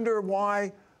would wonder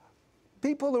why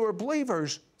people who are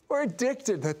believers were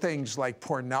addicted to things like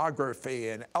pornography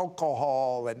and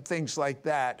alcohol and things like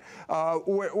that,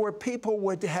 where people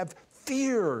would have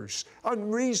fears,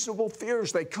 unreasonable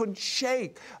fears they couldn't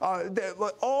shake.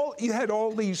 You had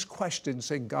all these questions,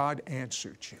 and God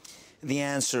answered you. The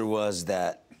answer was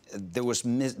that there was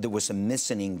a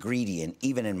missing ingredient.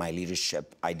 Even in my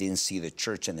leadership, I didn't see the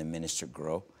church and the minister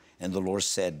grow. And the Lord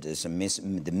said the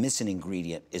missing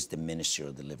ingredient is the ministry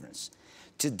of deliverance.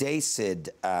 Today, Sid,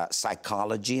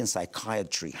 psychology and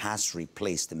psychiatry has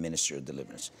replaced the ministry of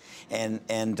deliverance. And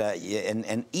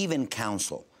even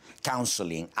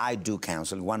counseling. I do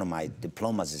counseling. One of my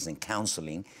diplomas is in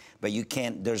counseling. But you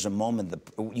can't, there's a moment,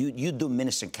 you do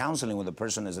minister counseling when the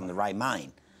person is in the right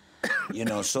mind. You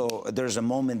know, so there's a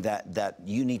moment that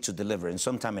you need to deliver. And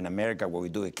sometime in America, what we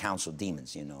do is counsel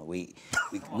demons, you know. We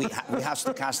have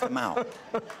to cast them out.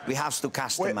 We have to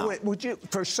cast them out. Would you,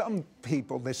 for some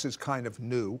people, this is kind of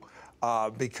new,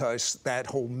 because that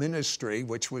whole ministry,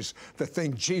 which was the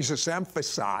thing Jesus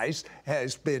emphasized,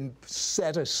 has been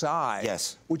set aside.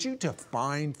 Yes. Would you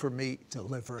define for me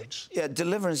deliverance? Yeah,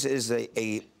 deliverance is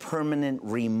a permanent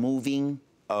removing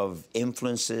of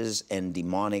influences and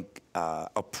demonic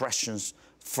oppressions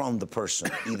from the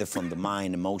person, either from the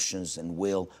mind, emotions, and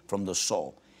will, from the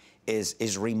soul, is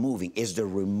the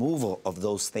removal of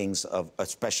those things of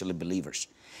especially believers.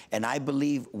 And I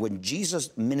believe when Jesus'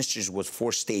 ministry was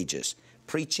 4 stages: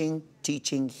 preaching,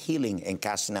 teaching, healing, and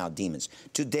casting out demons.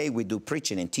 Today we do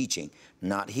preaching and teaching,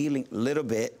 not healing, little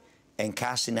bit, and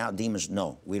casting out demons.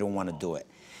 No, we don't want to do it.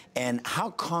 And how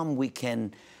come we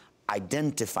can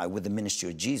identify with the ministry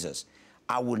of Jesus?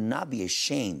 I would not be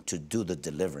ashamed to do the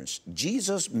deliverance.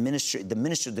 Jesus' ministry, the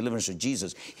ministry of deliverance of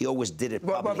Jesus, he always did it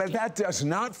publicly. But that does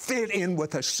not fit in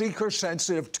with a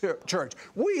seeker-sensitive church.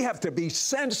 We have to be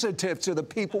sensitive to the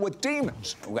people with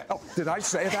demons. Well, oh, did I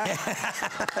say that?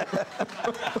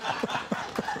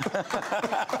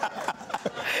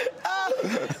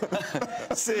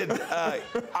 Sid,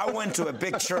 I went to a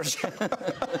big church.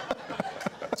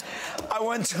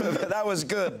 That was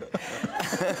good.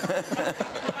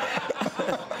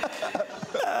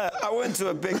 I went to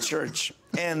a big church,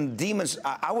 and demons,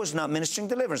 I was not ministering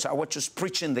deliverance. I was just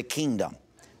preaching the kingdom.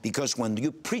 Because when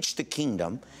you preach the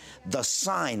kingdom, the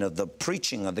sign of the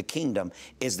preaching of the kingdom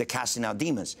is the casting out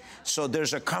demons. So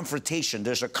there's a confrontation,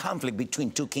 there's a conflict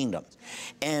between 2 kingdoms.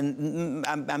 And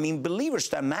I mean, believers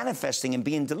start manifesting and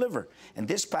being delivered. And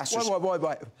this pastor...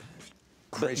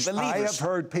 I have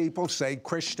heard people say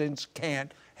Christians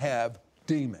can't have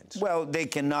demons. Well, they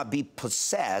cannot be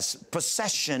possessed.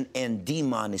 Possession and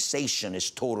demonization is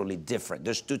totally different.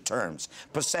 There's 2 terms.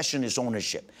 Possession is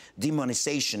ownership.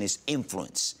 Demonization is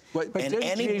influence. But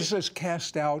didn't Jesus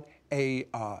cast out a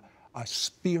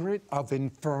spirit of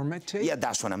infirmity? Yeah,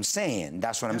 that's what I'm saying.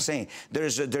 That's what I'm saying.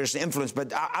 There's influence.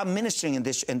 But I'm ministering in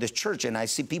this church, and I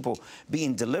see people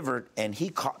being delivered, and he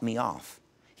caught me off.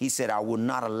 He said, I will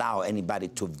not allow anybody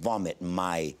to vomit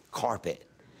my carpet.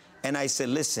 And I said,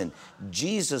 listen,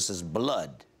 Jesus'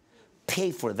 blood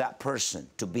paid for that person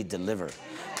to be delivered.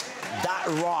 That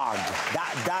rug,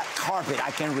 that carpet,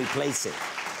 I can replace it.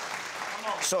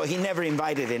 So he never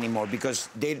invited anymore because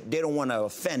they don't want to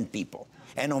offend people.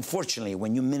 And unfortunately,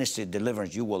 when you minister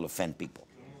deliverance, you will offend people.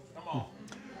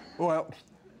 Well,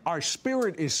 our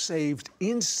spirit is saved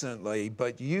instantly,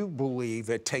 but you believe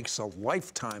it takes a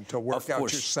lifetime to work out your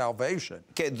salvation.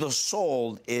 Okay, the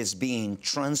soul is being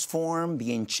transformed,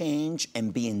 being changed,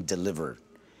 and being delivered.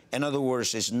 In other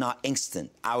words, it's not instant.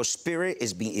 Our spirit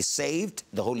is saved.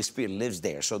 The Holy Spirit lives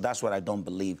there. So that's what I don't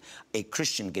believe. A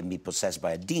Christian can be possessed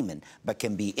by a demon, but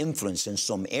can be influenced in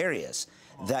some areas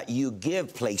that you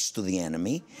give place to the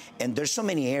enemy. And there's so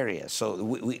many areas. So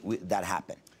that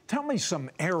happened. Tell me some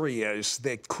areas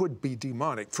that could be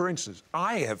demonic. For instance,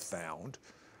 I have found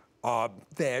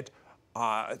that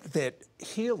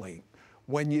healing,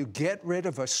 when you get rid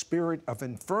of a spirit of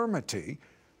infirmity,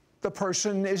 the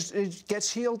person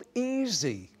gets healed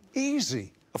easy.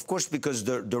 Of course, because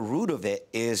the root of it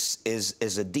is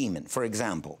a demon. For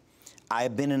example, I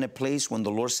have been in a place when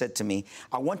the Lord said to me,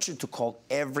 I want you to call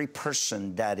every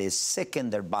person that is sick in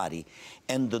their body,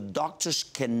 and the doctors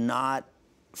cannot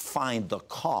find the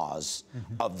cause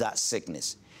of that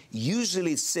sickness.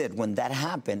 Usually, Sid, when that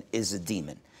happens, is a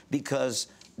demon, because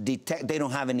they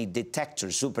don't have any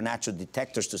detectors, supernatural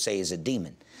detectors, to say it's a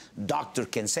demon. Doctor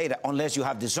can say that unless you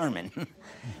have discernment.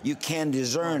 You can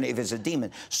discern if it's a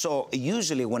demon. So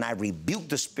usually when I rebuke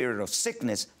the spirit of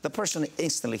sickness, the person is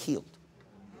instantly healed.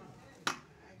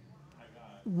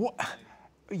 What?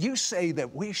 You say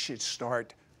that we should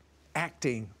start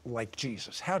acting like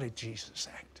Jesus. How did Jesus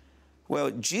act?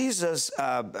 Well, Jesus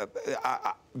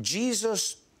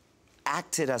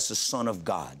acted as the Son of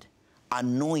God,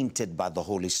 anointed by the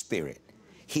Holy Spirit.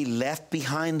 He left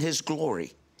behind his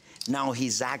glory. Now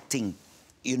he's acting,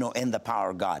 you know, in the power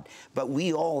of God. But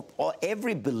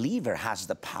every believer has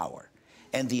the power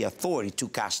and the authority to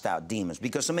cast out demons,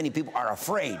 because so many people are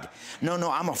afraid. No,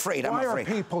 I'm afraid. Why are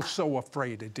people so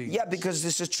afraid of demons? Yeah, because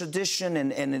there's a tradition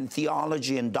and in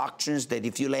theology and doctrines that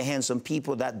if you lay hands on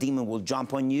people, that demon will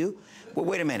jump on you. Well,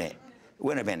 wait a minute.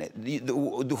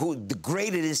 The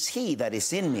greater is he that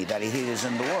is in me than he is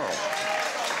in the world.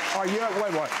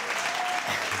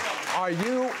 Are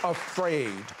you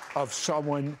afraid of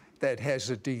someone that has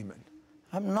a demon?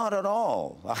 I'm not at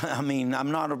all. I mean,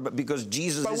 I'm not, because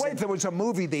Jesus But wait, there was a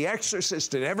movie, The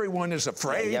Exorcist, and everyone is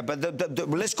afraid. Yeah, but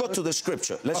let's go to the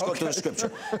scripture. Let's go to the scripture.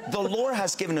 The Lord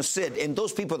has given us, Sid, and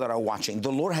those people that are watching,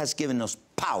 the Lord has given us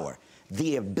power,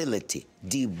 the ability,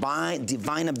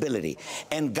 divine ability,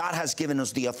 and God has given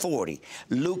us the authority.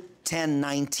 Luke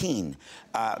 10:19,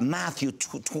 Matthew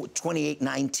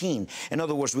 28:19. In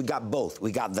other words, we got both.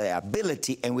 We got the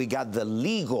ability and we got the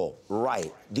legal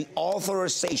right, the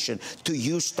authorization to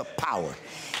use the power.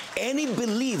 Any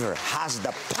believer has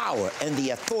the power and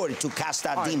the authority to cast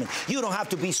out demons. You don't have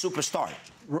to be superstar.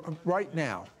 Right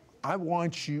now, I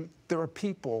want you, there are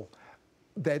people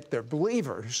that they're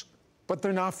believers, but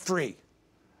they're not free.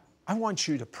 I want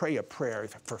you to pray a prayer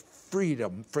for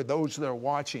freedom for those that are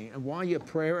watching. And while you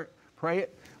pray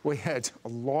it, we had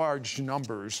large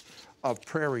numbers of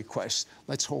prayer requests.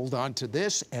 Let's hold on to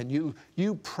this, and you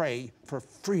pray for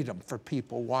freedom for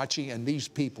people watching and these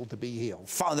people to be healed.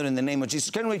 Father, in the name of Jesus,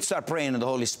 can we start praying in the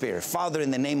Holy Spirit? Father, in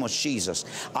the name of Jesus,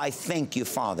 I thank you,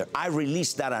 Father. I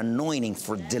release that anointing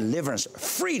for deliverance,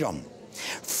 freedom.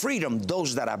 Freedom,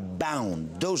 those that are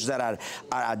bound, those that are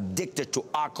addicted to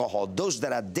alcohol, those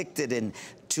that are addicted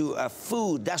to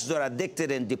food, those that are addicted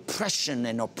in depression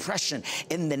and oppression.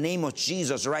 In the name of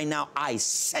Jesus, right now, I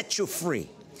set you free.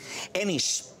 Any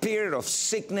spirit of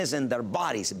sickness in their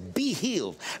bodies, be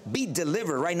healed, be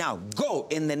delivered right now. Go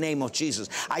in the name of Jesus.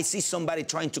 I see somebody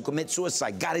trying to commit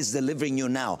suicide. God is delivering you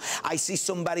now. I see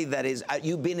somebody that is,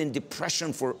 you've been in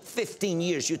depression for 15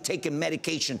 years. You're taking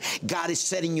medication. God is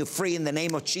setting you free in the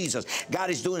name of Jesus. God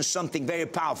is doing something very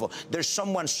powerful. There's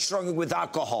someone struggling with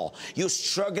alcohol. You're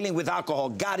struggling with alcohol.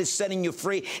 God is setting you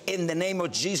free in the name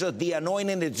of Jesus. The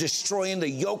anointing is destroying the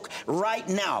yoke right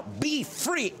now. Be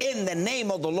free in the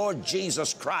name of the Lord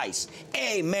Jesus Christ.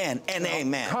 Amen and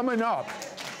amen. Coming up,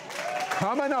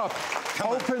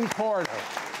 open portal,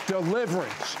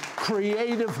 deliverance,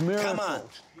 creative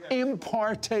miracles,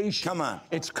 impartation. Come on.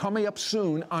 It's coming up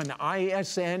soon on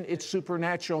ISN, It's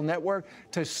Supernatural Network.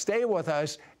 To stay with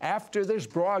us after this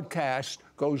broadcast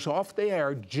goes off the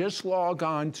air, just log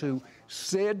on to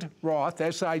Sid Roth,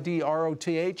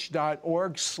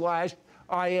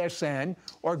 SIDROTH.org/ISN,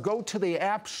 or go to the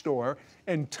App Store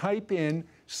and type in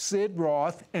Sid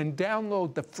Roth and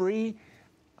download the free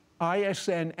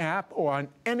ISN app or on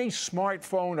any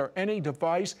smartphone or any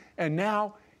device. And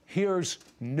now here's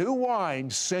New Wine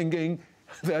singing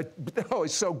that, oh,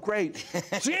 it's so great.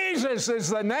 Jesus is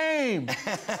the name.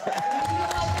 That's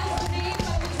the name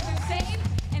by which we're saved,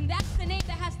 and that's the name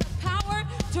that has the power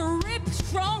to rip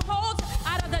strongholds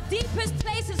out of the deepest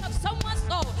places of someone's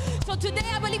soul. So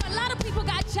today I believe a lot of people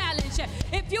got challenged.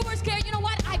 If you were scared, you know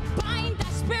what? I bind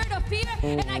that spirit of fear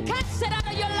and I cast it out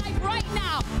of your life right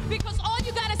now, because all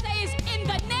you gotta say is, in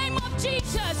the name of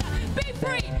Jesus, be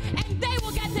free, and they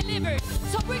will get delivered.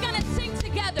 So we're gonna sing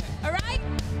together, all right?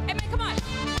 Amen, come on.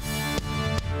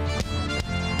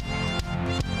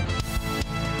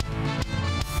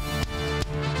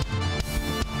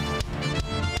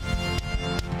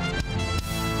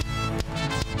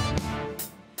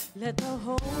 Let the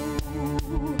whole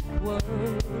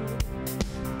world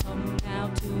come now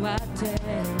to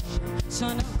attention.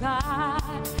 Son of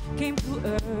God came to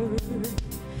earth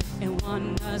and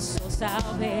won us all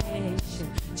salvation.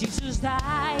 Jesus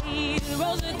died,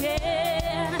 rose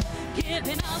again,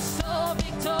 giving us all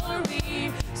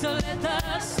victory. So let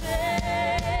the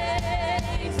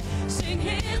saints sing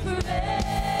his praise.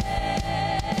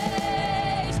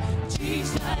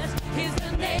 Jesus is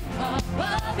the name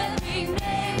above every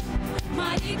name.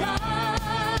 Mighty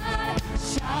God,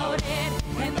 shout it,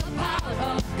 and the power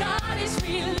of God is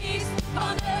released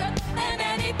on earth, and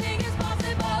anything is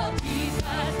possible.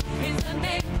 Jesus is the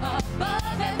name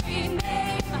above every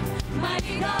name.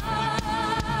 Mighty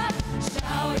God,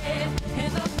 shout it,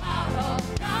 and the power of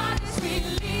God is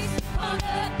released on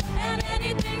earth, and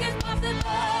anything is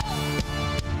possible.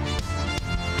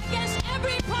 Against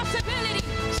every possibility,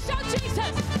 shout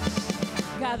Jesus.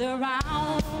 Gather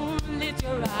round, lift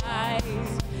your eyes,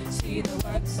 see the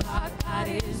works our God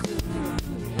is doing.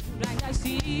 Blind eyes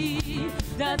see,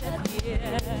 the deaf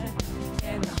hear,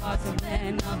 and the hearts of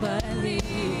men are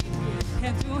believe.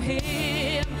 And through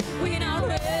him we now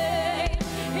reign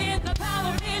in the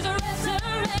power of his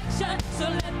resurrection. So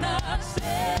let the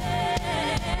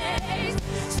saints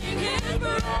sing his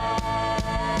praise.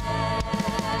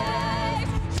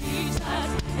 Jesus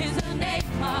is the name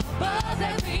above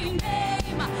every name.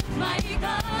 Mighty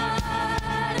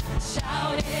God,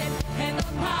 shout it, and the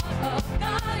power of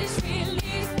God is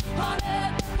released on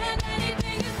earth, and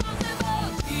anything is possible.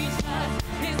 Jesus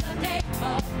is the name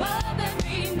above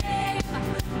every name.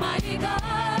 Mighty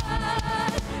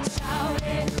God, shout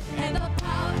it, and the power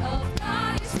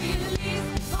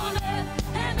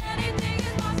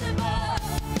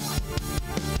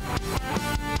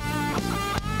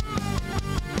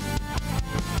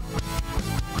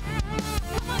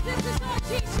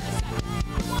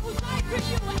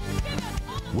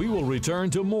return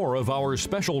to more of our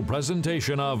special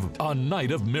presentation of A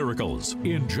Night of Miracles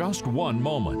in just one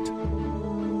moment.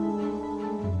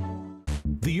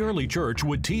 The early church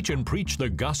would teach and preach the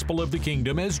gospel of the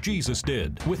kingdom as Jesus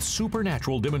did, with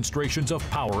supernatural demonstrations of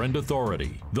power and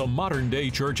authority. The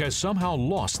modern-day church has somehow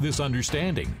lost this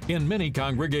understanding. In many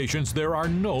congregations, there are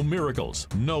no miracles,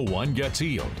 no one gets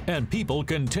healed, and people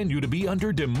continue to be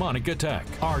under demonic attack.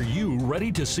 Are you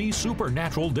ready to see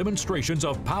supernatural demonstrations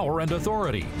of power and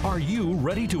authority? Are you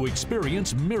ready to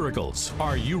experience miracles?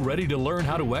 Are you ready to learn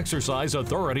how to exercise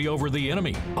authority over the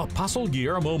enemy? Apostle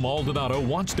Guillermo Maldonado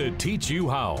wants to teach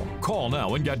you how. Call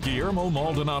now and get Guillermo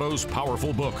Maldonado's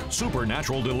powerful book,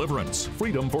 Supernatural Deliverance,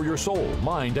 Freedom for Your Soul,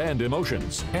 Mind, and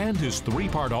Emotions, and his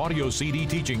 3-part audio CD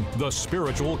teaching, The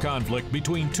Spiritual Conflict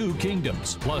Between Two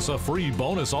Kingdoms, plus a free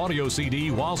bonus audio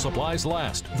CD while supplies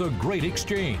last, The Great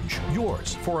Exchange.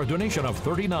 Yours for a donation of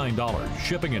 $39.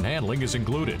 Shipping and handling is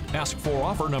included. Ask for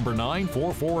offer number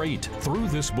 9448. Through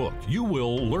this book, you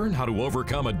will learn how to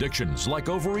overcome addictions like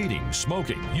overeating,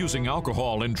 smoking, using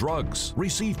alcohol, and drugs.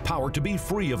 Receive power to be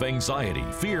free of anxiety,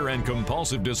 fear, and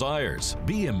compulsive desires.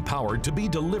 Be empowered to be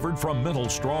delivered from mental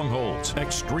strongholds,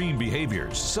 extreme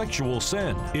behaviors, sexual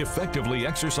sin. Effectively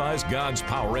exercise God's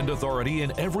power and authority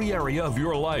in every area of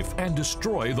your life and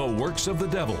destroy the works of the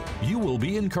devil. You will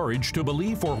be encouraged to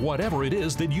believe for whatever it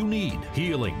is that you need: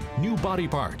 healing, new body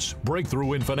parts,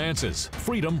 breakthrough in finances,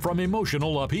 freedom from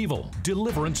emotional upheaval,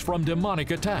 deliverance from demonic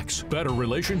attacks, better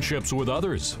relationships with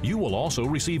others. You will also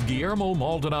receive Guillermo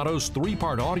Maldonado's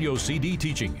 3-part audio CD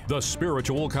teaching, The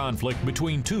Spiritual Conflict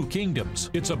Between Two Kingdoms.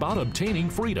 It's about obtaining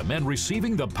freedom and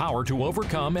receiving the power to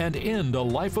overcome and end a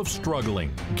life of struggling.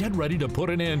 Get ready to put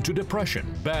an end to depression,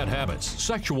 bad habits,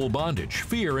 sexual bondage,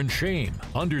 fear, and shame.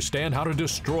 Understand how to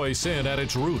destroy sin at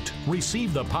its root.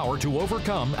 Receive the power to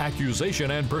overcome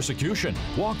accusation and persecution.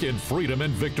 Walk in freedom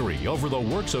and victory over the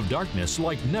works of darkness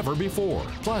like never before.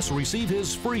 Plus, receive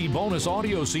his free bonus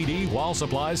audio CD while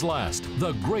supplies last,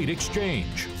 The Great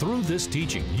Exchange. Through this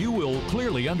teaching, you will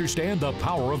clearly understand the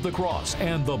power of the cross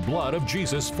and the blood of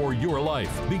Jesus for your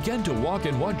life. Begin to walk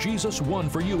in what Jesus won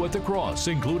for you at the cross,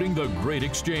 including the Great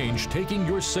Exchange, taking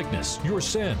your sickness, your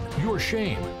sin, your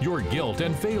shame, your guilt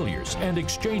and failures, and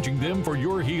exchanging them for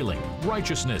your healing,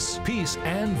 righteousness, peace,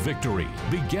 and victory.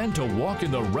 Begin to walk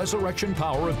in the resurrection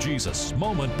power of Jesus,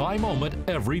 moment by moment,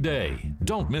 every day.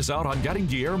 Don't miss out on getting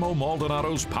Guillermo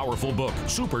Maldonado's powerful book,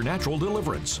 Supernatural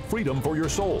Deliverance, Freedom for Your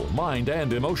Soul, Mind,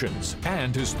 and Emotions,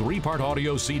 and his 3-part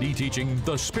audio CD teaching,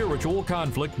 The Spiritual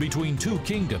Conflict Between Two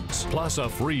Kingdoms, plus a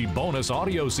free bonus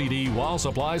audio CD while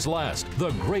supplies last,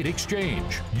 The Great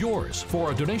Exchange. Yours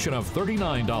for a donation of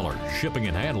 $39. Shipping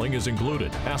and handling is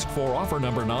included. Ask for offer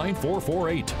number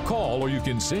 9448. Call or you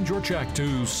can send your check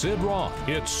to Sid Roth.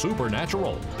 It's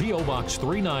Supernatural. P.O. Box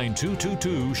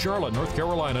 39222, Charlotte, North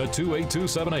Carolina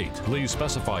 28278. Please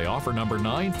specify offer number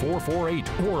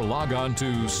 9448 or log on to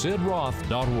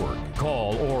sidroth.org.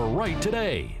 Call or write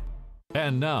today.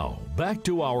 And now, back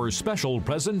to our special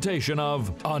presentation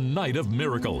of A Night of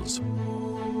Miracles.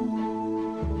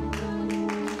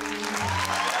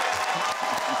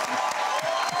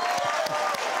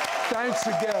 Thanks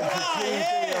again to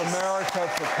TV America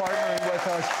for partnering with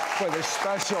us for this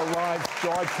special live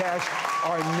broadcast.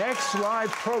 Our next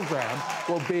live program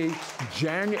will be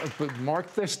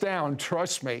mark this down,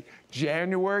 trust me,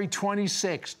 January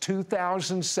 26,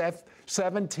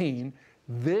 2017.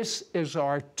 This is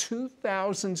our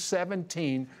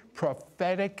 2017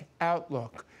 prophetic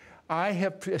outlook. I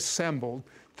have assembled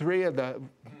 3 of the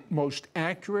most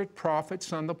accurate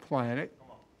prophets on the planet.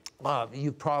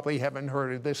 You probably haven't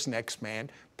heard of this next man,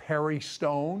 Perry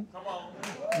Stone.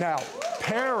 Now,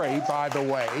 Perry, by the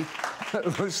way,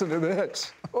 listen to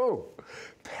this. Oh,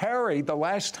 Perry, the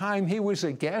last time he was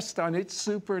a guest on It's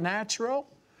Supernatural,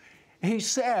 he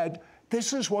said,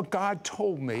 this is what God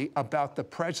told me about the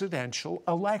presidential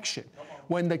election.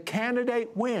 When the candidate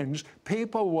wins,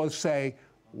 people will say,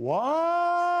 what?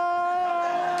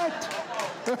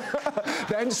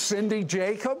 Then Cindy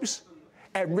Jacobs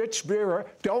and Rich Vera,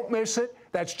 don't miss it.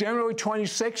 That's January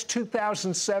 26,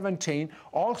 2017.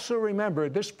 Also remember,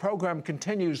 this program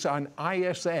continues on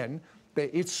ISN,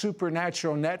 the It's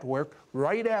Supernatural Network.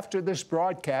 Right after this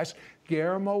broadcast,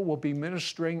 Guillermo will be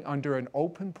ministering under an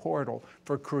open portal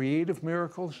for creative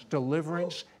miracles,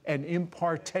 deliverance, and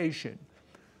impartation.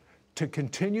 To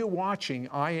continue watching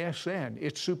ISN,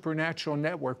 It's Supernatural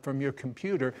Network, from your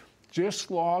computer,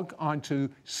 just log onto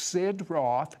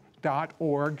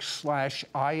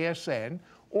sidroth.org/ISN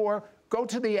or go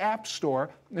to the App Store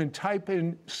and type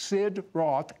in Sid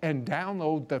Roth and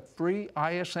download the free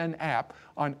ISN app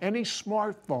on any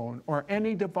smartphone or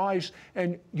any device,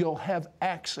 and you'll have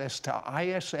access to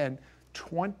ISN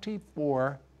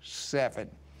 24/7.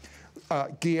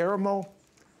 Guillermo,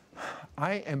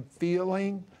 I am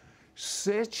feeling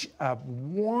such a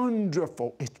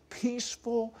wonderful, it's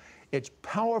peaceful, it's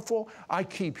powerful. I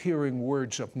keep hearing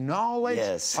words of knowledge.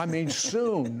 Yes. I mean,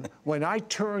 soon, when I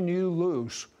turn you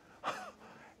loose,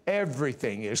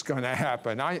 everything is going to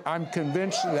happen. I'm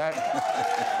convinced of that.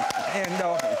 And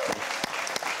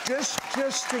just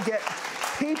to get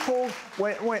people,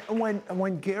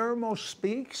 when Guillermo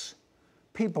speaks,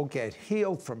 people get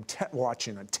healed from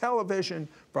watching on television,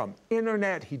 from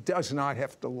internet. He does not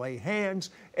have to lay hands.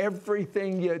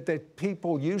 Everything that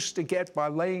people used to get by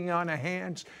laying on of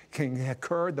hands can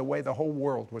occur the way the whole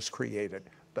world was created,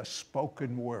 the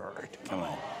spoken word. Come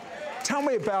on. Tell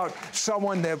me about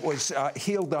someone that was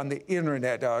healed on the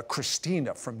internet,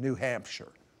 Christina from New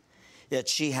Hampshire. Yeah,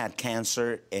 she had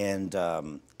cancer, and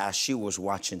as she was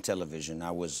watching television,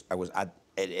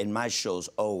 in my shows,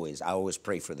 I always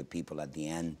pray for the people at the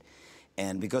end.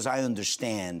 And because I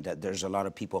understand that there's a lot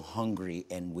of people hungry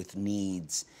and with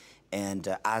needs, and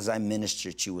as I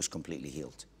ministered, she was completely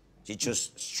healed. She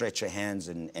just stretched her hands,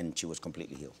 and she was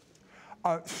completely healed.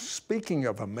 Speaking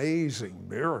of amazing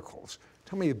miracles,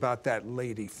 tell me about that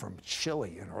lady from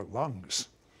Chile and her lungs.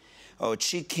 Oh,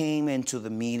 she came into the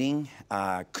meeting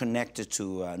connected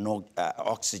to an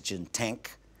oxygen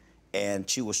tank, and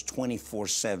she was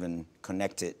 24/7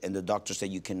 connected. And the doctor said,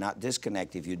 you cannot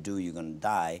disconnect. If you do, you're going to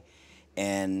die.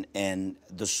 And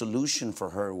the solution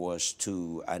for her was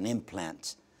to an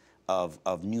implant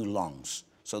of new lungs.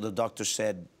 So the doctor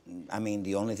said, I mean,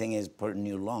 the only thing is put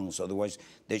new lungs. Otherwise,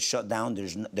 they shut down.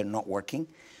 They're not working.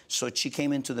 So she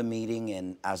came into the meeting,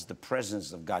 and as the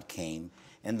presence of God came,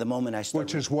 and the moment I started...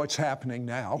 Which is what's happening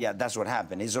now. Yeah, that's what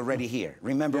happened. It's already here.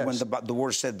 Remember Yes. when the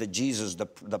word said that Jesus,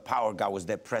 the power of God was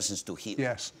their presence to heal.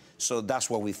 Yes. So that's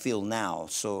what we feel now.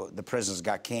 So the presence of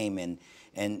God came, and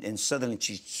suddenly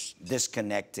she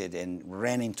disconnected and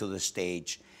ran into the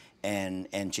stage, and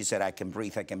she said, I can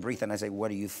breathe, I can breathe. And I said, what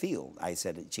do you feel? I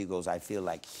said, she goes, I feel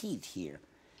like heat here.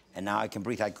 And now I can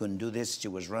breathe. I couldn't do this. She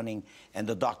was running, and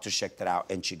the doctor checked it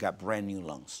out, and she got brand new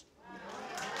lungs.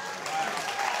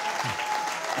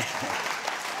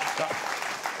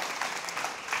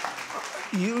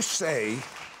 You say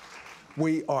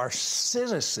we are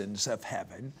citizens of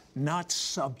heaven, not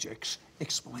subjects.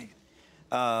 Explain.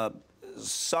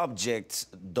 Subjects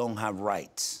don't have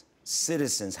rights.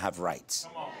 Citizens have rights.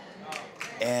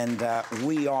 And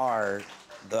we are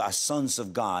the sons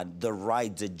of God. The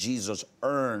right that Jesus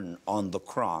earned on the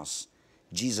cross,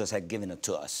 Jesus had given it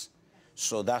to us.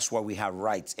 So that's why we have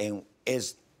rights. And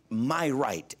is my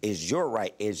right, is your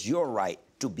right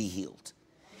to be healed.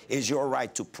 Is your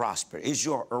right to prosper. Is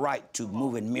your right to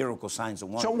move in miracle signs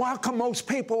and wonders. So why come most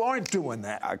people aren't doing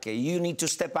that? Okay, you need to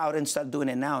step out and start doing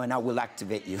it now, and I will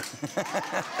activate you.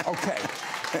 Okay.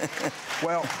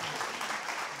 Well,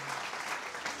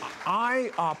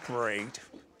 I operate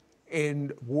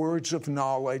in words of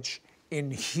knowledge, in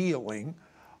healing,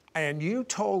 and you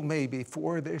told me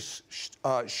before this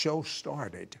show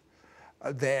started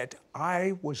that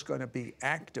I was going to be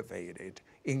activated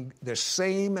in the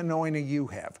same anointing you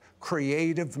have,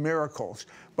 creative miracles.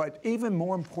 But even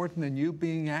more important than you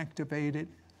being activated,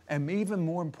 and even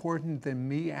more important than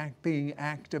me being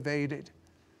activated,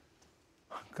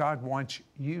 God wants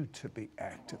you to be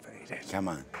activated. Come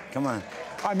on, come on.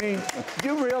 I mean,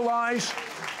 you realize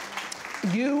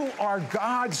you are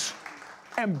God's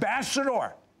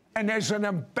ambassador. And as an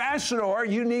ambassador,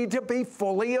 you need to be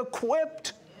fully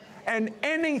equipped. And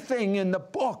anything in the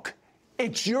book,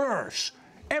 it's yours.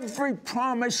 Every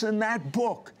promise in that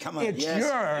book, it's yours.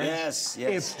 Yes,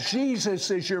 yes. If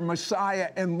Jesus is your Messiah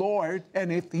and Lord,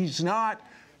 and if he's not,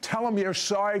 tell him you're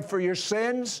sorry for your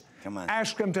sins. Come on.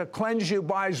 Ask him to cleanse you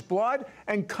by his blood,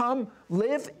 and come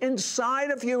live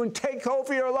inside of you and take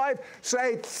over your life.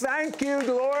 Say, thank you,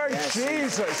 Lord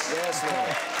Jesus. Yes,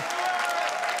 Lord.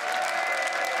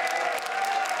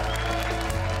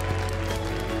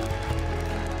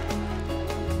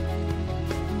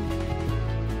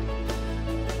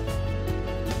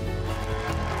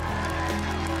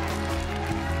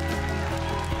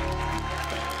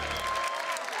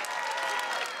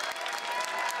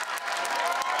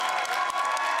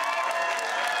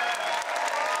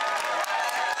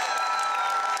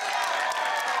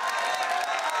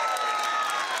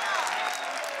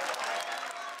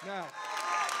 Now,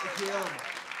 Guillermo,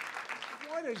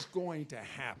 what is going to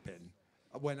happen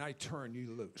when I turn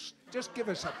you loose? Just give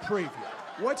us a preview.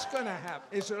 What's going to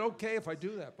happen? Is it okay if I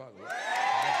do that, by the way?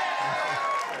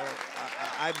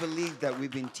 I believe that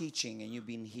we've been teaching and you've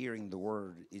been hearing the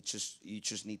word. You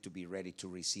just need to be ready to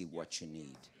receive what you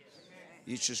need.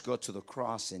 You just go to the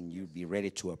cross and you be ready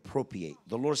to appropriate.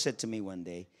 The Lord said to me one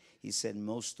day, He said,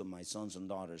 most of my sons and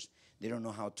daughters, they don't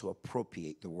know how to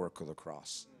appropriate the work of the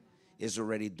cross. It's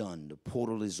already done. The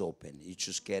portal is open. You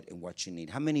just get in what you need.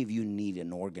 How many of you need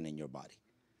an organ in your body?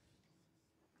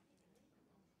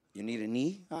 You need a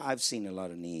knee? I've seen a lot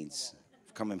of needs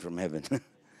coming from heaven.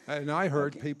 And I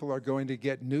heard people are going to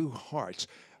get new hearts.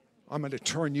 I'm going to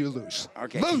turn you loose.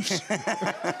 Okay. Loose!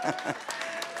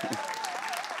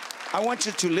 I want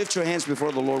you to lift your hands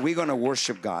before the Lord. We're going to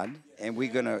worship God. And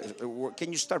we're going to...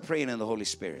 Can you start praying in the Holy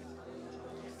Spirit?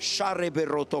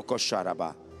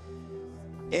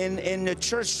 In the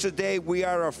church today, we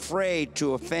are afraid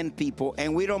to offend people.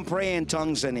 And we don't pray in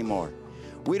tongues anymore.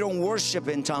 We don't worship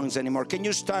in tongues anymore. Can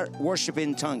you start worshiping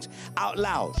in tongues? Out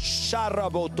loud. Let's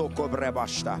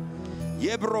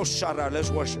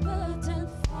worship.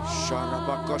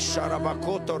 Sharabako,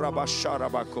 sharabakoto,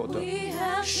 rabasharabakoto.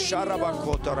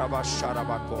 Sharabakoto,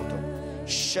 rabasharabakoto.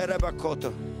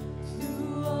 Sharabakoto.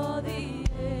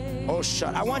 Oh,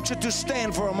 shut. I want you to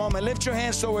stand for a moment. Lift your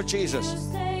hands toward Jesus.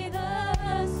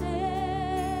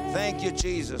 Thank you,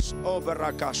 Jesus. Oh,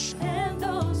 barakash.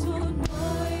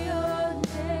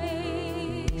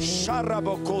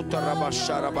 Sharabakota,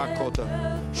 rabasharabakoto.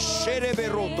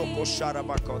 Shereberoto,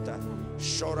 kosharabakota.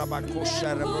 Shorabako,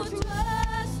 sharabakoto.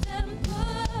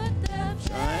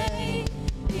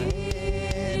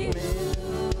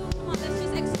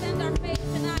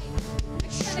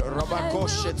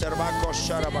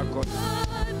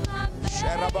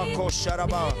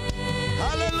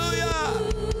 Hallelujah.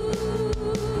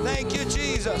 Thank you,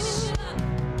 Jesus.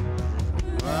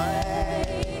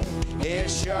 Right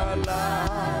is your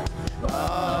love,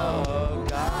 oh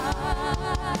God.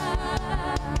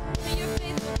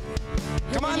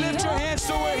 Come on, lift your hands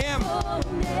toward Him.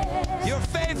 Your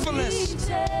faithfulness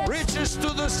reaches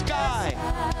to the sky.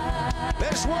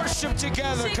 Let's worship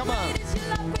together. Come on.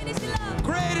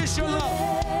 Great is your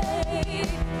love.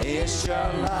 It's your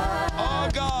love, oh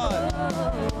God.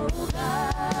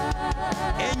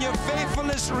 And your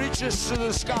faithfulness reaches to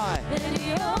the sky. And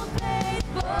your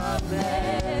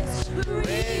faithfulness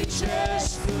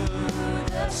reaches to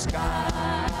the sky.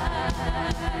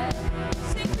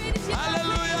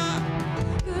 Hallelujah.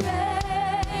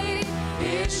 Great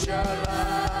is your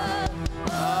love,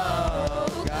 oh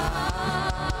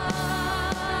God.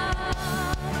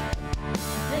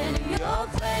 And your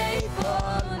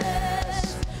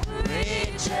faithfulness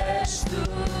reaches to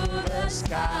the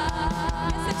sky.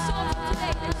 Yes, exalt Him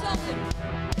today. Exalt Him.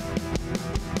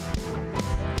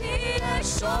 Be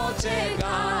exalted,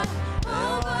 God,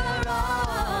 over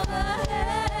all the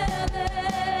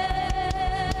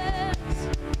heavens.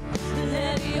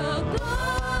 Let your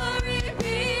glory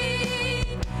be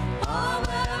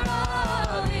over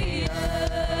all the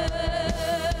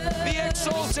earth. Be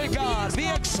exalted, God. Be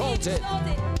exalted.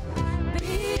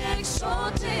 Be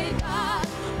exalted, God,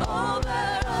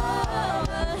 over all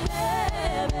the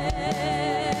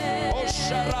heavens. Oh,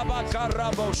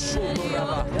 Sharabakarabo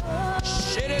Shukuraba.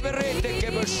 Shereberete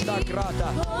Kebestakrata.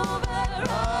 Over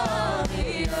all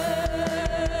the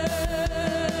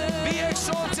earth. Be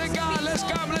exalted, God. Let's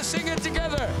come. Let's sing it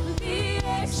together. Be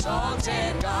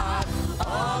exalted, God,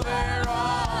 over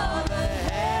all the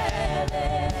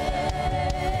heavens.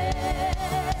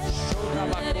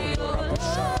 Let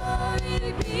your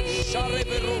glory be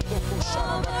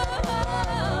over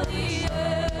all the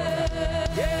earth.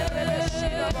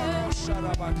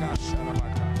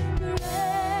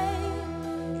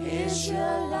 Great is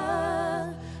your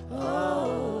love,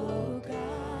 oh God.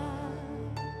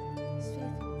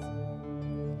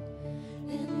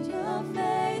 And your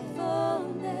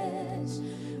faithfulness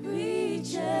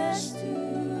reaches to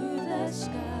the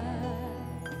sky.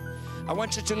 I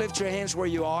want you to lift your hands where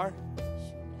you are.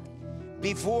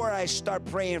 Before I start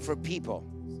praying for people,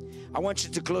 I want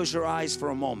you to close your eyes for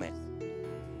a moment.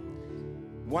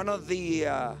 One of the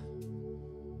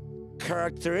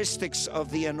characteristics of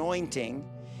the anointing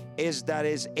is that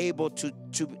it's able to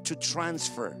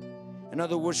transfer. In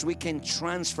other words, we can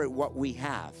transfer what we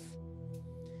have.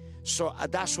 So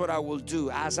that's what I will do.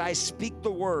 As I speak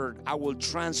the word, I will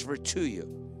transfer to you.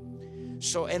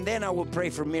 So, and then I will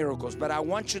pray for miracles. But I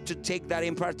want you to take that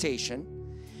impartation,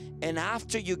 and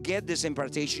after you get this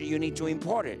impartation, you need to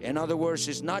impart it. In other words,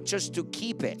 it's not just to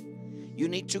keep it. You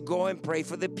need to go and pray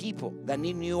for the people that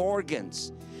need new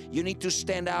organs. You need to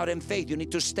stand out in faith. You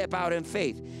need to step out in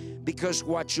faith. Because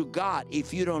what you got,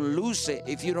 if you don't lose it,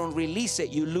 if you don't release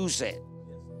it, you lose it.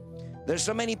 There's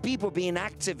so many people being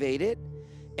activated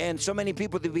and so many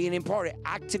people that are being imparted.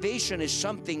 Activation is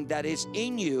something that is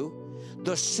in you.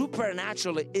 The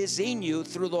supernatural is in you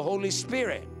through the Holy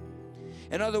Spirit.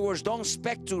 In other words, don't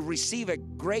expect to receive a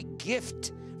great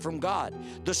gift from God.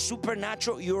 The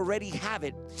supernatural, you already have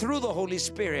it. Through the Holy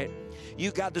Spirit,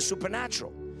 you got the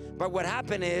supernatural. But what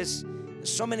happened is,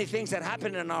 so many things that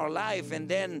happened in our life, and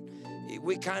then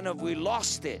we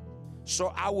lost it.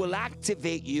 So I will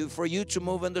activate you for you to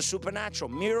move in the supernatural.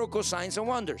 Miracles, signs, and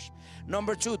wonders.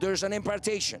 Number 2, there's an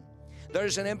impartation.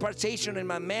 There's an impartation in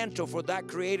my mantle for that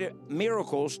created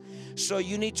miracles. So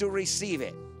you need to receive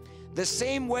it. The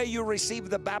same way you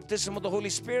receive the baptism of the Holy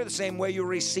Spirit, the same way you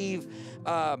receive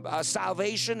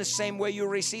salvation, the same way you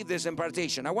receive this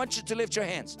impartation. I want you to lift your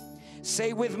hands.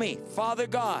 Say with me, Father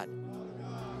God,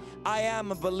 I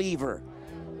am a believer.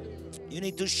 You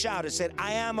need to shout it. Say,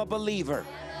 I am a believer.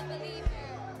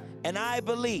 And I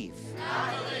believe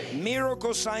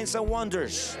miracles, signs, and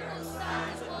wonders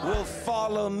will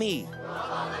follow me.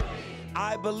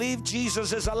 I believe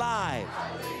Jesus is alive.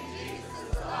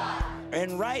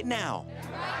 And right now,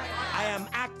 I am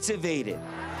activated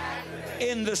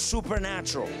in the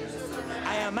supernatural.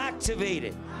 I am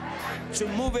activated to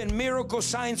move in miracles,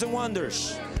 signs, and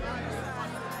wonders.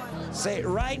 Say,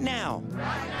 right now,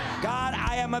 God,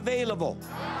 I am available.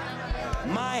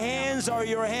 My hands are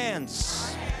your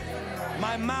hands.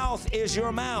 My mouth is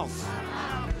your mouth.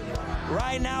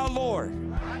 Right now, Lord,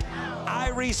 I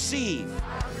receive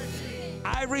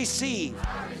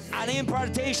an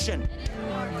impartation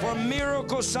for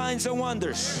miracles, signs, and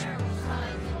wonders.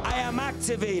 I am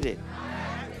activated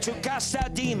to cast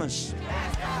out demons,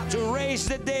 to raise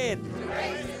the dead.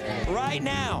 Right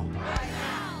now,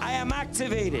 I am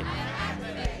activated.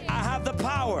 I have the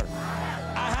power.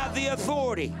 I have the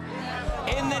authority.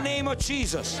 In the name of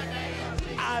Jesus,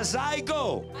 as I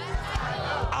go,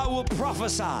 I will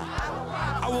prophesy.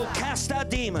 I will cast out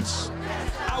demons.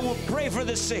 I will pray for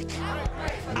the sick.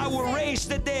 I will raise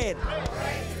the dead.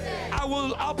 I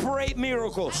will operate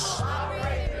miracles.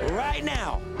 Right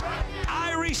now,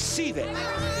 I receive it.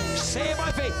 Say it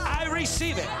by faith. I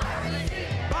receive it.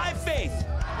 By faith.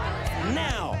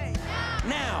 Now.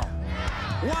 Now.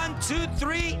 1, 2,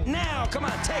 3, now. Come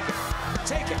on, take it.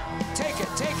 Take it. Take it.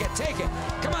 Take it. Take it.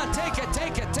 Come on, take it.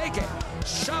 Take it. Take it.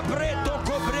 Shabreto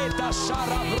cobreta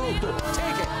sharabruto.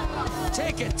 Take it.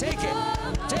 Take it. Take it.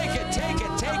 Take it. Take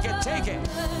it. Take it. Take it.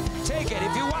 Take it.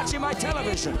 If you're watching my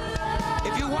television,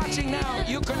 if you're watching now,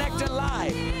 you connected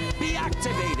live. Be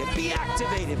activated. Be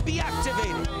activated. Be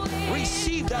activated.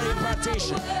 Receive that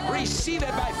impartation. Receive it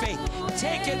by faith.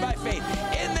 Take it by faith.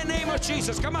 In the name of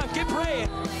Jesus. Come on, keep praying.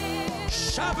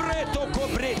 Shabreto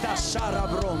cobreta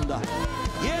sarabronda.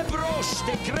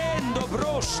 Yebroste crendo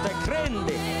broste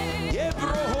crende.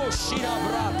 Yebroho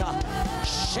shirabrata.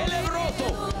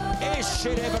 Celebroto e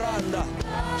cerebranda.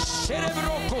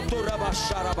 Cerebroco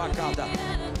turabasharabakada.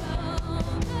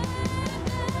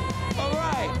 All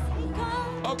right.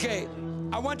 Okay.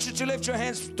 I want you to lift your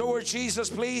hands toward Jesus,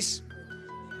 please.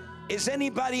 Is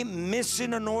anybody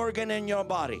missing an organ in your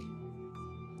body?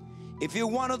 If you're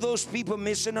one of those people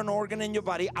missing an organ in your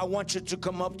body, I want you to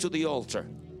come up to the altar.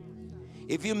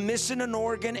 If you're missing an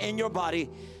organ in your body,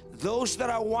 those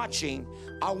that are watching,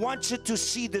 I want you to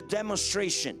see the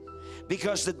demonstration,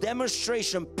 because the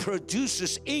demonstration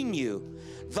produces in you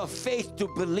the faith to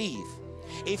believe.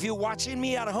 If you're watching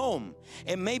me at home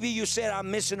and maybe you said,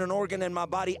 I'm missing an organ in my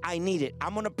body, I need it.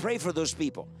 I'm going to pray for those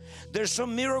people. There's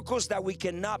some miracles that we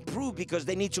cannot prove because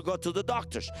they need to go to the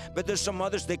doctors, but there's some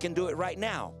others that can do it right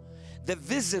now. That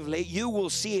visibly you will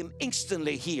see him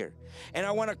instantly here. And I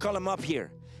want to call him up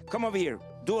here. Come over here.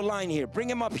 Do a line here. Bring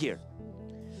him up here.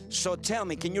 So tell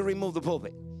me, can you remove the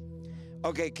pulpit?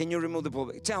 Okay, can you remove the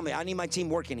pulpit? Tell me, I need my team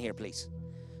working here, please.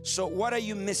 So what are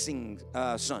you missing,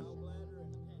 son?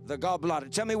 The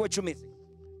gallbladder. Tell me what you're missing.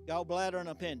 Gallbladder and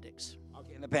appendix.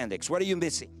 Okay, an appendix. What are you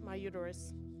missing? My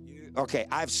uterus. Okay,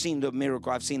 I've seen the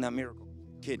miracle. I've seen that miracle.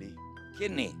 Kidney.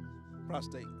 Kidney.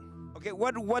 Prostate. Okay,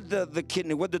 what the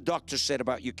kidney, what the doctor said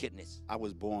about your kidneys? I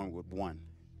was born with one.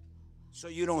 So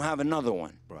you don't have another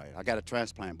one? Right. I got a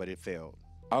transplant, but it failed.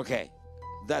 Okay.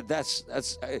 That's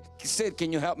Sid,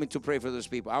 can you help me to pray for those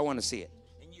people? I want to see it.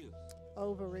 And you?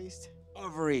 Ovaries.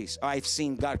 Ovaries. I've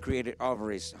seen God created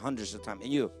ovaries hundreds of times.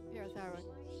 And you?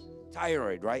 Parathyroid.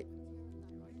 Thyroid, right?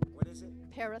 What is it?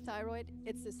 Parathyroid.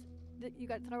 It's this. You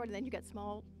got thyroid, and then you got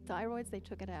small thyroids. They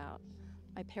took it out.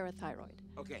 My parathyroid.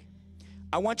 Okay.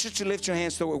 I want you to lift your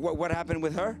hands to what happened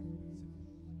with her?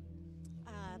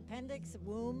 Appendix,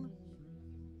 womb.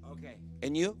 Okay.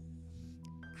 And you?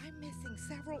 I'm missing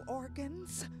missing several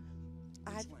organs.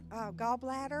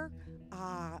 Gallbladder,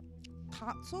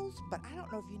 tonsils, but I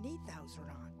don't know if you need those or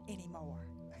not anymore.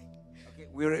 Okay,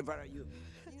 where are you?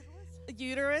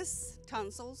 Uterus,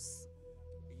 tonsils,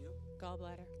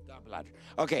 gallbladder. Gallbladder.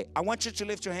 Okay, I want you to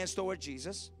lift your hands toward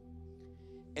Jesus.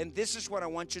 And this is what I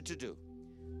want you to do.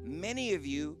 Many of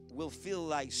you will feel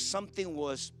like something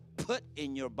was put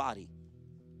in your body.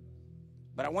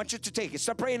 But I want you to take it.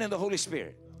 Start praying in the Holy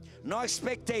Spirit. No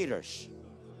spectators.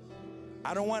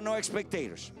 I don't want no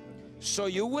spectators. So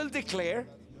you will declare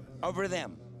over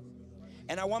them.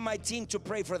 And I want my team to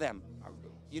pray for them.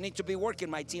 You need to be working,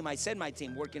 my team. I said my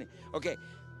team working. Okay,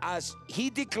 as he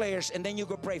declares, and then you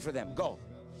go pray for them. Go.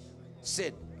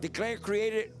 Sid, declare,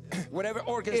 created, whatever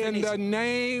organs they need. In the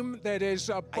name that is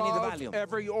above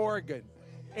every organ.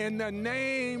 In the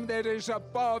name that is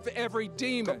above every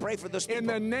demon. Go pray for those people. In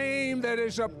the name that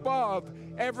is above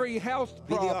every health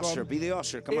problem. Be the usher. Be the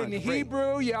usher. Come on. In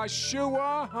Hebrew,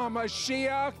 Yeshua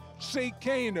HaMashiach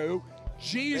Tsidkenu.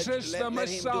 Jesus the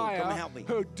Messiah,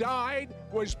 who died,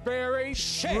 was buried,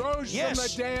 rose from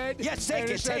the dead, and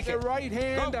is at the right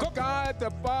hand of God the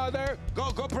Father.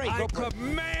 Go pray. I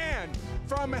command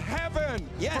from heaven,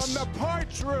 from the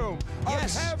parch room of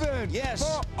heaven,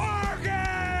 for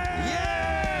organs.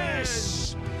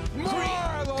 Yes. More,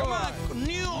 Lord. Come on.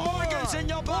 New organs in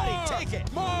your body. Take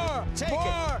it. More. Take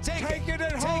it. Take it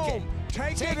at home.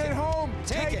 Take it at home.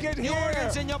 Take it New here.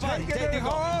 organs in your body. Take it at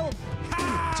home.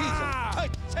 Jesus.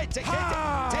 Take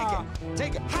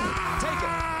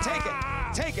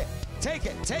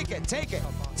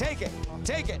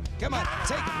it. Come on,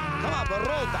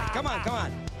 Barota. Come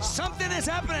on. Something is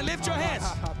happening. Lift your hands.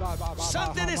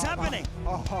 Something is happening.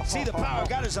 See, the power of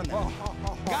God is on them.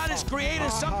 God is creating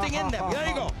something in them. There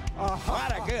you go.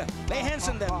 Good. Lay hands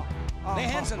on them. Lay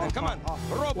hands on them. Come on.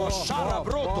 Robo Shara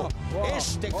Broto.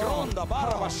 Gronda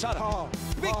Baraba Shara.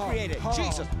 Be created.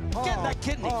 Jesus. Get that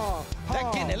kidney.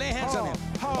 That kidney. Lay hands on him.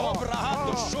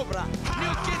 Obrahado Shubra.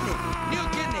 New kidney.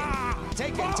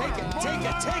 Take it.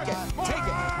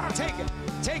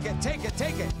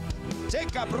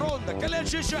 Take a bronda.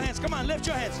 Let's use your hands. Come on, lift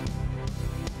your hands.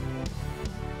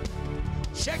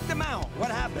 Check them out.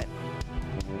 What happened?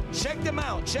 Check them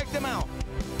out.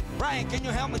 Brian, can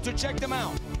you help me to check them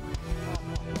out?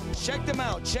 Check them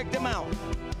out. Come on.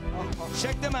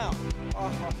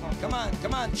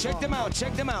 Check them out.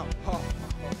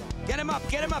 Get him up.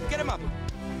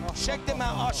 Check them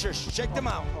out, ushers. Check them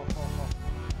out.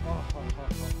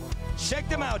 Sing.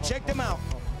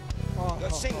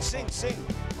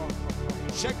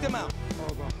 Check them out.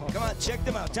 Come on, check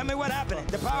them out. Tell me what happened.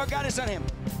 The power of God is on him.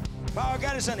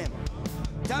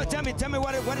 Tell me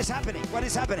what is happening.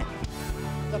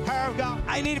 The power of God.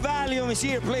 I need volume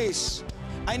here, please.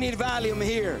 I need volume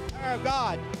here. The power of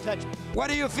God touch me. What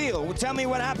do you feel? Well, tell me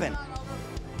what happened.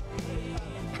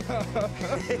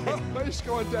 He's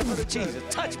going down. Jesus,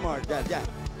 touch Mark. Yeah.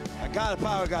 I got the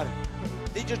power of God.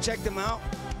 Did you check them out?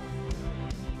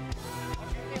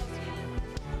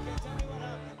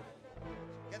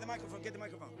 Get the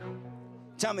microphone.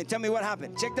 Tell me what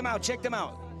happened. Check them out.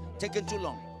 Taking too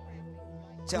long.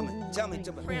 Tell me.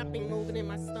 Cramping moving in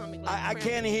my stomach. I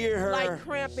can't hear her. Like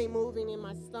cramping moving in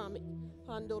my stomach.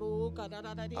 What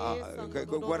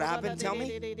happened? Tell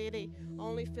me.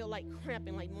 Only feel like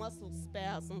cramping, like muscle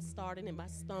spasms starting in my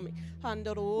stomach.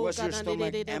 Was your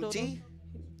stomach empty?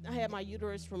 I had my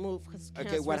uterus removed because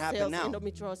cancer what happened now?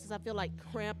 Endometriosis. I feel like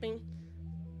cramping,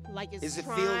 like it's Is it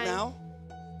trying. feel now?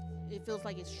 It feels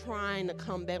like it's trying to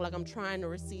come back, like I'm trying to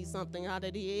receive something out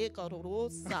of the egg. Come on,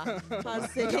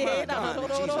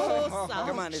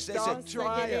 it's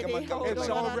trying. It's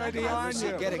already on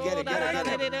you. Get it.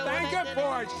 Thank you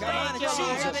for it. Come on,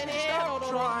 Jesus. Stop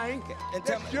trying. And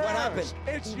tell me what happened.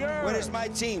 It's yours. What is my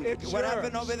team? What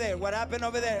happened over there?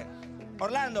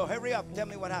 Orlando, hurry up. Tell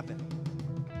me what happened.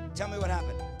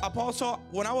 Apostle,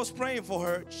 when I was praying for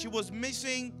her, she was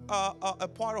missing a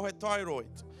part of her thyroid.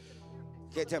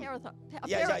 Okay, tell me.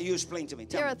 You explain to me.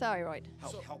 Parathyroid.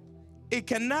 Help.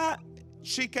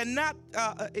 She cannot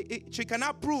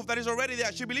prove that it's already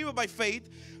there. She believed it by faith,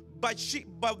 but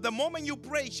the moment you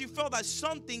pray, she felt that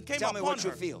something came upon her. Tell me what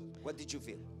you feel. What did you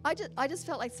feel? I just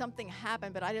felt like something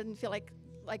happened, but I didn't feel like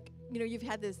you've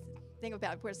had this thing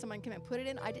about where someone came and put it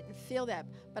in. I didn't feel that,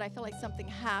 but I felt like something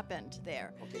happened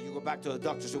there. Okay, you go back to the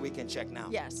doctor so we can check now.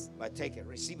 Yes. But take it.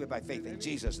 Receive it by faith in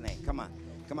Jesus' name. Come on.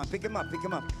 Pick him up.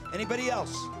 Anybody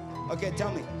else? Okay,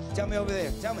 tell me over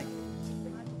there. Tell me.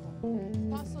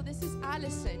 Apostle, this is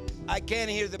Allison. I can't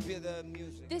hear the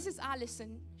music. This is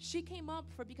Allison. She came up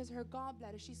because her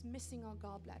gallbladder, she's missing a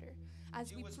gallbladder.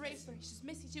 As we prayed for her,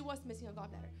 she was missing a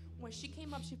gallbladder. When she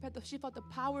came up, she felt the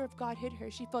power of God hit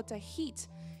her. She felt a heat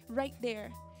right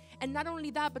there. And not only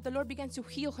that, but the Lord began to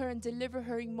heal her and deliver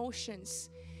her emotions.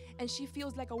 And she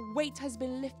feels like a weight has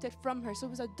been lifted from her. So it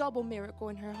was a double miracle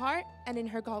in her heart and in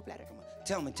her gallbladder.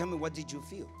 Tell me, what did you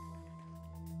feel?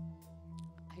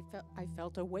 I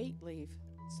felt a weight leave.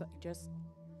 So just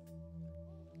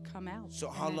come out. So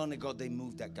how long ago they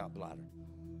moved that gallbladder?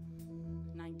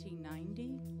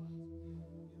 1990.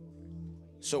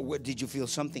 So what did you feel?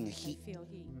 Something heat? I feel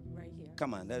heat right here.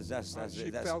 Come on, that's She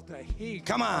felt a heat.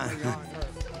 Come on. coming on her.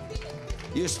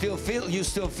 You still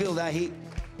feel that heat?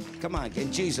 Come on,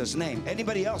 in Jesus' name.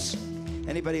 Anybody else?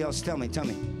 Anybody else? Tell me.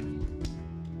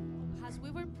 As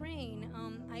we were praying,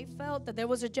 I felt that there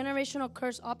was a generational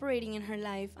curse operating in her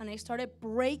life, and I started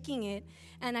breaking it,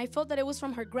 and I felt that it was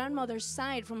from her grandmother's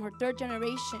side, from her third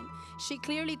generation. She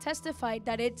clearly testified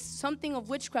that it's something of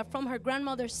witchcraft from her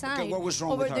grandmother's side. Okay, what was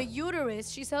wrong over with her? the uterus.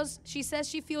 She says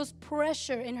she feels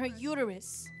pressure in her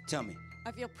uterus. Tell me.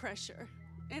 I feel pressure.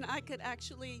 And I could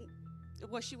actually,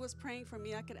 while she was praying for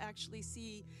me, I could actually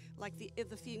see like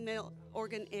the female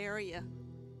organ area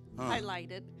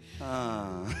highlighted.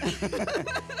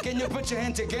 Can you put your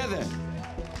hand together?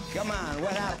 Come on,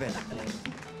 what happened?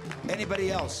 Anybody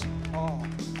else?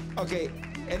 Okay,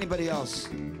 anybody else?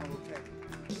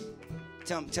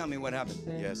 Tell me what happened.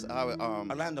 Yes,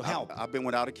 Orlando, help. I've been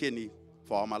without a kidney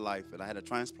for all my life, and I had a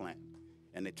transplant,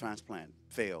 and the transplant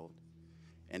failed,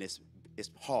 and it's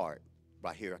hard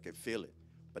right here. I can feel it,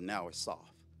 but now it's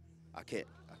soft. I can't.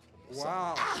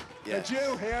 Wow. Yeah. Did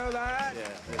you hear that?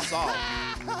 Yeah, it's soft.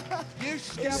 You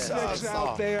skeptics out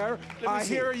soft. there, I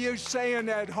hear you saying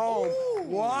at home,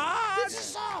 what? This is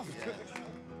soft.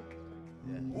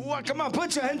 What? Come on,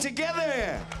 put your hand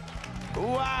together.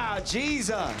 Wow,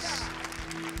 Jesus.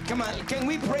 Come on, can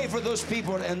we pray for those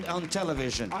people on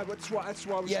television? That's what I was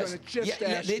going to just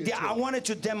ask you to. I wanted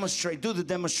to do the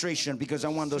demonstration because I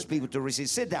want those people to receive.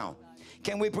 Sit down.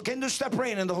 Can you start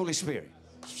praying in the Holy Spirit?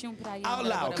 Out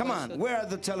loud, come on. Where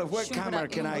camera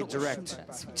can I direct?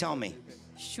 Tell me.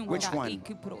 Which one?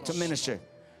 To minister.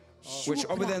 Which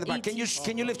over there in the back. Can you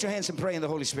lift your hands and pray in the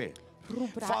Holy Spirit?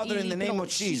 Father, in the name of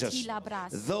Jesus,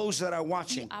 those that are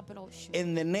watching,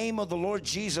 in the name of the Lord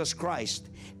Jesus Christ,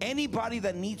 anybody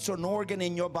that needs an organ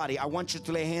in your body, I want you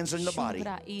to lay hands on the body,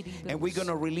 and we're going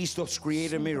to release those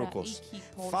creative miracles.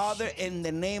 Father, in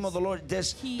the name of the Lord,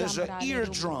 there's an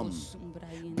eardrum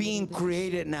being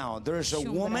created now. There's a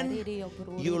woman,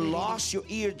 you lost your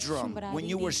eardrum when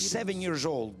you were 7 years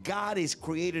old. God is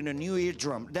creating a new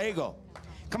eardrum. There you go.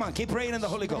 Come on, keep praying in the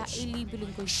Holy Ghost.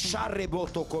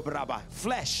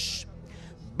 Flesh,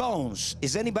 bones.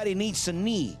 Is anybody needs a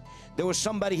knee? There was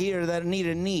somebody here that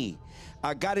needed a knee.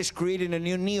 God is creating a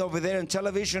new knee over there in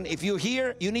television. If you're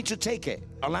here, you need to take it.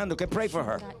 Orlando, can pray for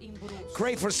her.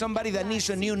 Pray for somebody that needs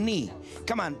a new knee.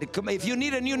 Come on, if you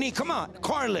need a new knee, come on.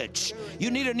 Cartilage.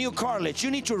 You need a new cartilage. You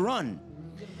need to run.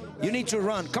 You need to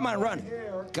run. Come on, run.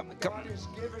 Come.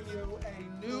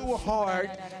 New heart,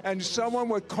 and someone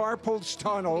with carpal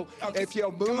tunnel, if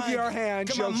you'll move your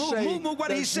hands, you'll say move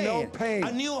what he's there's saying. no pain.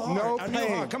 A new heart, no a pain. new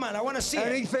heart. Come on, I want to see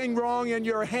Anything wrong in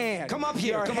your hand? Come up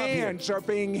here. Your Come hands up here. are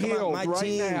being Come healed on, my right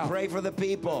team, now. Pray for the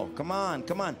people. Come on,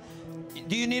 come on.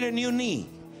 Do you need a new knee?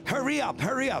 Hurry up,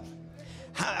 hurry up.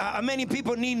 How many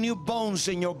people need new bones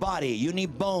in your body? You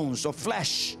need bones or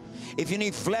flesh. If you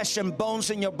need flesh and bones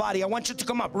in your body, I want you to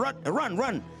come up.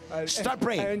 Run. Start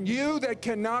praying. And you that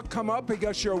cannot come up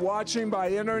because you're watching by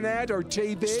internet or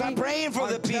TV, start praying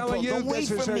for the people. Don't wait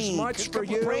for me. This is as much for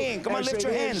you Come on, lift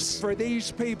your hands. For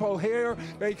these people here,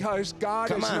 because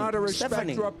God is not a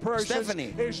respecter of persons.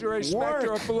 He's a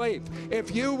respecter of belief.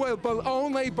 If you will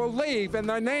only believe in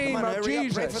the name of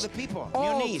Jesus, pray for the people. all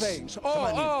Your knees. things. Come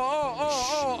on,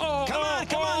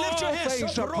 lift your hands.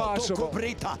 Things are possible.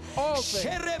 All things.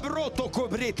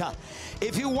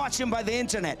 If you're watching by the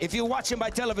internet, if you're watching by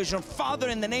television, Father,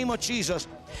 in the name of Jesus,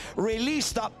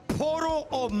 release the portal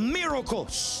of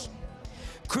miracles.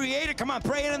 Created, come on,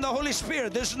 pray it in the Holy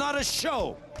Spirit. This is not a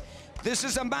show. This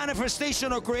is a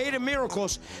manifestation of creative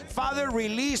miracles. Father,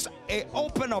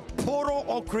 open a portal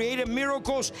of creative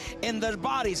miracles in their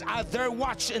bodies out there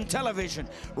watching television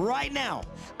right now.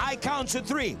 I count to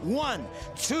 3. 1,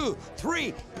 2,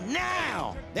 3.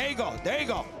 Now. There you go. There you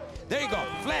go. There you go.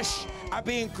 Flesh are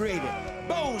being created.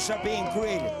 Bones are being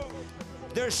created.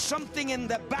 There's something in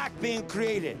the back being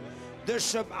created. There's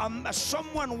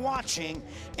someone watching,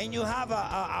 and you have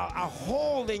a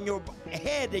hole in your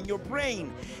head and your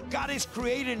brain. God is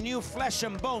creating new flesh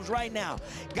and bones right now.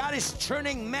 God is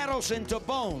turning metals into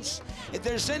bones. If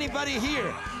there's anybody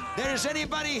here,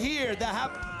 that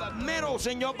have metals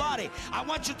in your body, I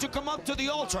want you to come up to the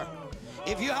altar.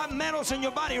 If you have metals in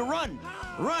your body, run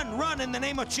in the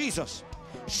name of Jesus.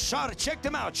 Shout it, check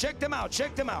them out, check them out,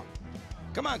 check them out.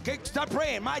 Come on, start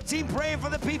praying. My team praying for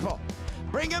the people.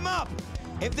 Bring them up.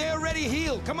 If they're already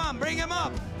healed, come on, bring them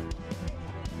up.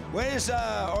 Where's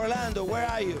Orlando? Where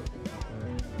are you?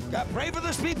 God, pray for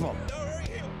those people.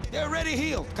 They're already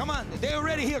healed. Come on, they're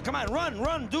already healed. Come on,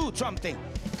 run, do something.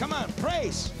 Come on,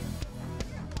 praise.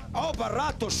 Oh,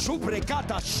 barato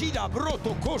suprecata shida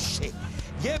broto koshe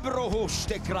yebro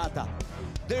hoste krata.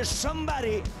 There's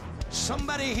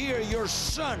somebody here. Your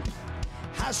son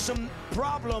has some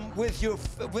problem with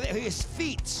his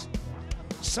feet.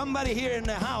 Somebody here in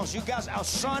the house, you guys,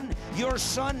 your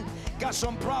son got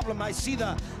some problem. I see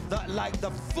the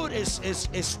foot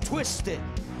is twisted.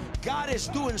 God is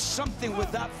doing something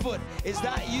with that foot. Is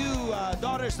that you,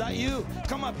 daughter? Is that you?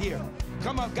 Come up here.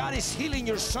 Come up. God is healing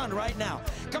your son right now.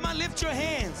 Come on, lift your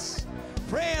hands.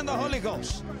 Pray in the Holy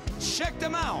Ghost. Check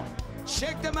them out.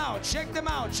 Check them out. Check them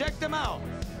out. Check them out.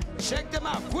 Check them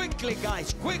out. Quickly,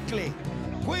 guys. Quickly.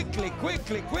 Quickly,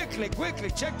 quickly, quickly,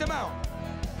 quickly. Check them out.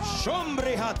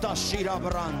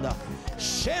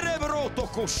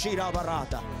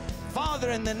 Father,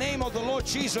 in the name of the Lord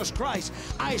Jesus Christ,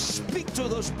 I speak to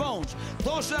those bones,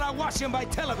 those that are watching by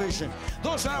television,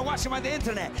 those that are watching by the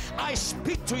internet. I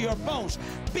speak to your bones.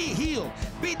 Be healed,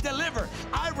 be delivered.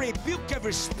 I rebuke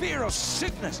every spirit of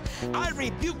sickness. I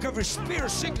rebuke every spirit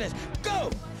of sickness. Go,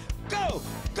 go,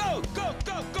 go, go,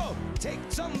 go, go. Take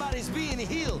somebody's being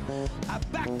healed. A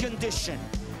back condition.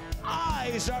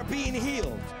 Eyes are being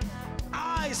healed.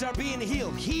 Eyes are being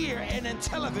healed here and in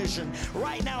television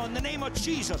right now in the name of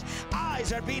Jesus.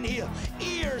 Eyes are being healed.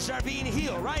 Ears are being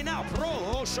healed right now.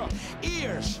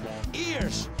 Ears.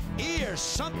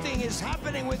 Something is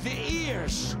happening with the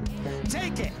ears.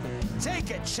 Take it.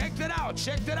 Check it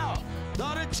out.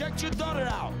 Daughter, check your daughter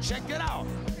out. Check it out.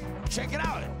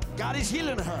 God is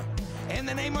healing her in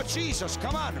the name of Jesus.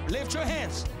 Come on, lift your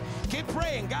hands. Keep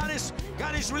praying. God is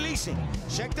releasing.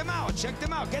 Check them out. Get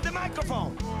the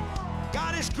microphone.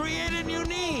 God is creating new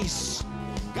knees.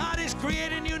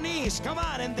 Come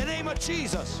on, in the name of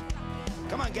Jesus.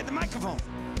 Come on, get the microphone.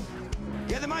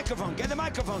 Get the microphone.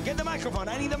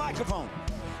 I need the microphone.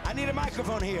 I need a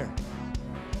microphone here.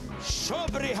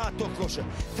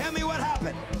 Tell me what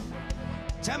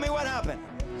happened.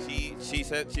 She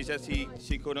said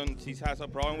she couldn't. She has a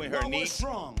problem with her knee. What's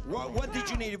wrong? What did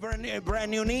you need? A brand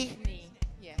new knee?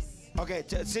 Yes. Okay.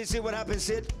 See what happened,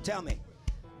 Sid. Tell me.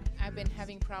 I've been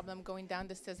having problem going down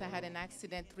the stairs. I had an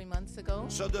accident 3 months ago.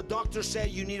 So the doctor said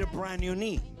you need a brand new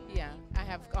knee. Yeah, I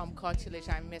have cartilage.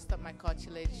 I messed up my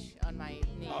cartilage on my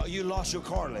knee. Oh, you lost your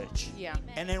cartilage. Yeah.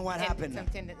 And then what happened?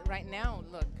 Right now,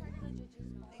 look.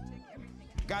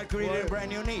 God created a brand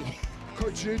new knee.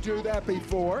 Could you do that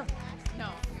before?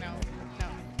 No.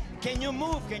 Can you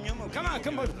move? Come on.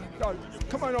 Come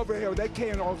on over here. They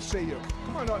can't all see you.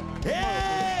 Come on.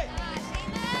 Hey!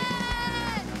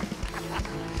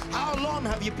 How long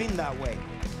have you been that way?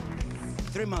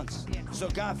 3 months. Yeah. So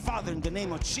God, Father, in the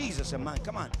name of Jesus and mine,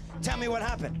 come on. Tell me what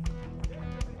happened.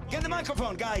 Get the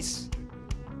microphone, guys.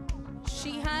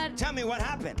 Tell me what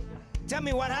happened.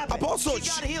 Apostle, she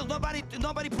got healed.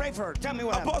 Nobody prayed for her. Tell me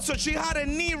what happened. Apostle, she had a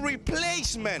knee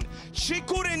replacement. She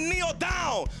couldn't kneel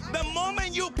down. The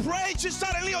moment you prayed, she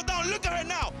started kneel down. Look at her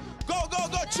now. Go.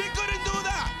 She couldn't do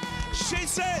that. She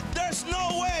said, there's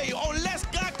no way unless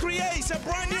God creates a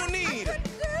brand new knee. I couldn't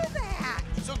do that.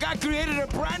 So God created a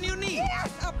brand new knee. Yes,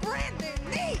 a brand new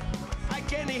knee. I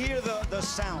can't hear the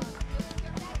sound.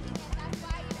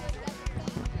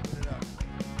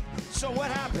 So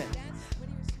what happened?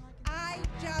 I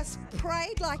just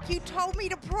prayed like you told me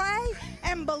to pray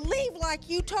and believed like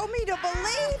you told me to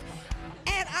believe.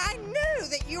 And I knew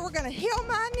that you were going to heal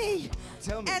my knee.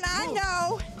 Tell me. And I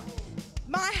know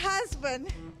my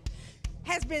husband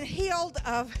has been healed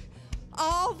of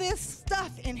all this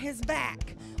stuff in his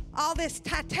back, all this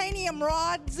titanium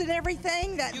rods and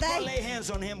everything that you go lay hands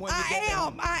on him when you get there.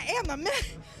 I am.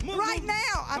 Move, right move.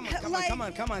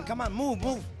 now. Come on,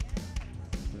 move.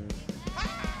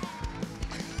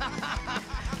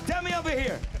 Tell me over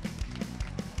here.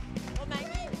 Well,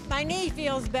 my knee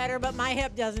feels better, but my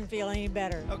hip doesn't feel any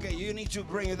better. Okay, you need to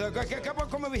bring it. Okay,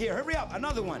 come over here. Hurry up.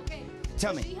 Another one. Okay.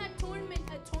 Tell me. She had torn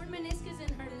meniscus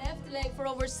in her left leg for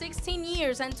over 16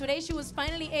 years, and today she was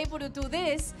finally able to do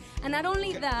this. And not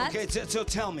only that. Okay, so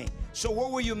tell me, So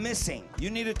what were you missing? You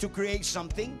needed to create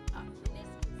something?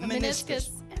 Meniscus.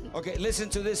 Okay, listen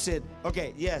to this, Sid.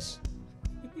 Okay, yes.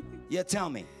 Yeah, tell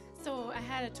me. So I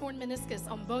had a torn meniscus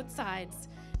on both sides.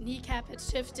 Kneecap had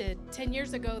shifted. 10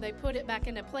 years ago, they put it back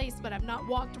into place, but I've not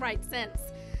walked right since.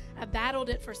 I battled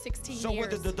it for 16 years. So what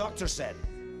did the doctor say?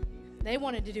 They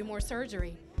wanted to do more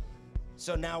surgery.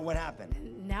 So now what happened?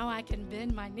 Now I can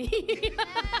bend my knee.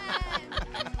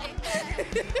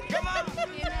 Come on.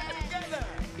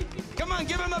 Come on,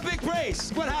 give him a big praise.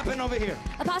 What happened over here?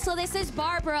 Apostle, this is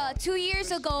Barbara. 2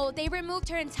 years ago, they removed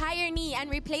her entire knee and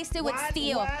replaced it with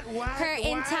steel. Her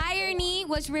entire knee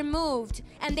was removed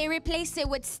and they replaced it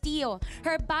with steel.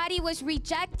 Her body was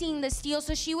rejecting the steel,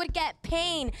 so she would get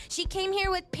pain. She came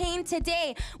here with pain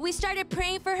today. We started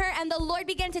praying for her and the Lord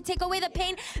began to take away the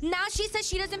pain. Now she says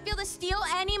she doesn't feel the steel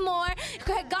anymore.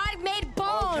 God made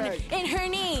bone in her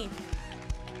knee.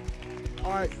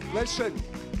 All right, listen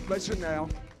now.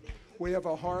 We have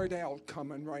a hard out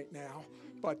coming right now,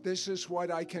 but this is what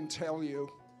I can tell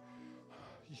you.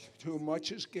 Too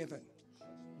much is given,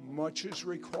 much is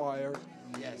required.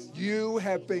 Yes. You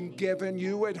have been given,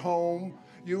 you at home,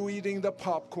 you eating the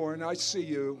popcorn, I see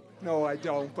you. No, I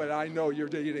don't, but I know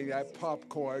you're eating that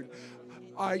popcorn.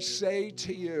 I say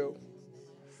to you,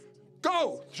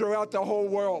 go throughout the whole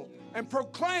world and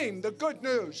proclaim the good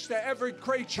news to every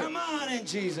creature. Come on in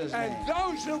Jesus' name. And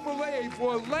those who believe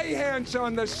will lay hands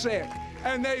on the sick,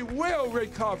 and they will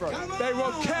recover. They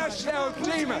will cast out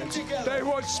demons. They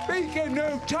will speak in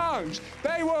new tongues.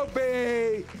 They will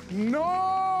be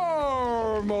normal.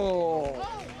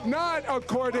 Not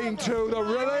according to the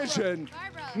religion,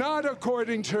 not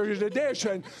according to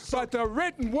tradition, but the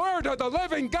written word of the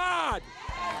living God.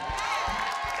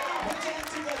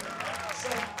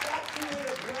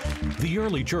 The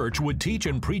early church would teach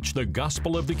and preach the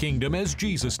gospel of the kingdom as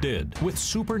Jesus did, with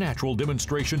supernatural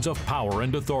demonstrations of power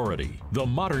and authority. The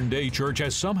modern-day church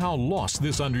has somehow lost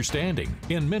this understanding.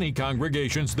 In many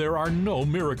congregations, there are no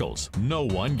miracles, no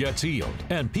one gets healed,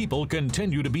 and people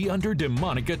continue to be under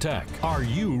demonic attack. Are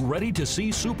you ready to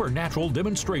see supernatural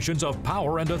demonstrations of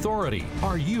power and authority?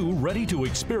 Are you ready to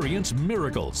experience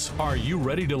miracles? Are you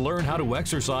ready to learn how to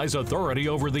exercise authority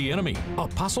over the enemy?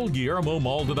 Apostle Guillermo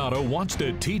Maldonado wants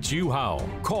to teach you how.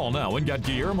 Call now and get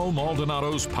Guillermo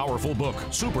Maldonado's powerful book,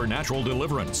 Supernatural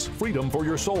Deliverance, Freedom for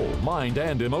Your Soul, Mind,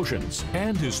 and Emotions,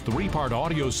 and his 3-part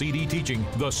audio CD teaching,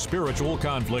 The Spiritual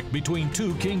Conflict Between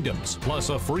Two Kingdoms, plus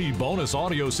a free bonus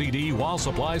audio CD while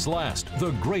supplies last,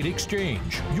 The Great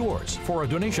Exchange. Yours for a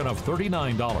donation of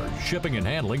 $39. Shipping and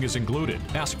handling is included.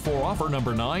 Ask for offer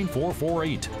number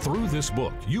 9448. Through this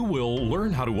book, you will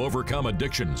learn how to overcome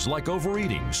addictions like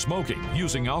overeating, smoking,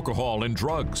 using alcohol, and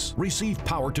drugs. Receive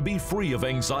power to be free of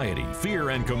anxiety,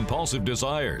 fear, and compulsive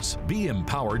desires. Be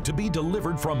empowered to be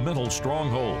delivered from mental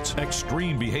strongholds,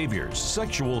 extreme behaviors,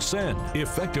 sexual sin.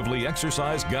 Effectively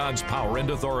exercise God's power and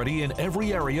authority in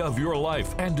every area of your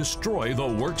life and destroy the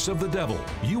works of the devil.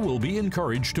 You will be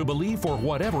encouraged to believe for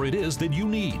whatever it is that you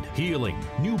need: healing,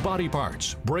 new body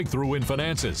parts, breakthrough in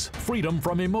finances, freedom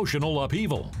from emotional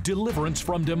upheaval, deliverance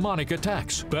from demonic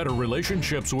attacks, better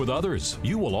relationships with others.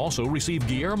 You will also receive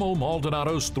Guillermo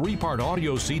Maldonado's 3-part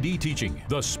audio CD teaching,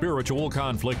 The Spiritual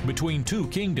Conflict Between Two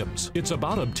Kingdoms. It's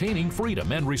about obtaining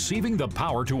freedom and receiving the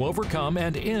power to overcome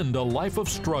and end a life of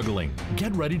struggling.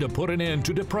 Get ready to put an end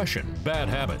to depression, bad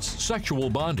habits, sexual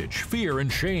bondage, fear, and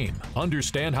shame.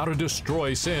 Understand how to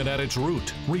destroy sin at its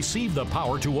root. Receive the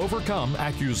power to overcome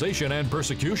accusation and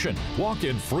persecution. Walk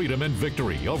in freedom and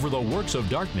victory over the works of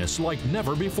darkness like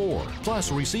never before.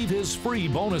 Plus, receive his free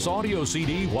bonus audio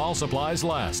CD while supplies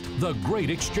last, The Great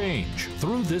Exchange.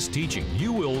 Through this teaching,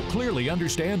 you will clearly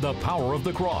understand the power of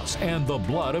the cross and the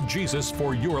blood of Jesus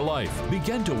for your life.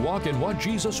 Begin to walk in what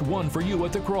Jesus won for you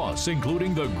at the cross,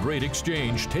 including the great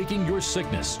exchange, taking your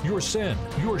sickness, your sin,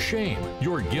 your shame,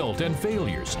 your guilt and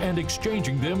failures, and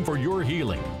exchanging them for your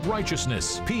healing,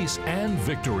 righteousness, peace, and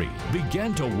victory.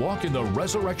 Begin to walk in the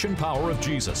resurrection power of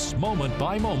Jesus, moment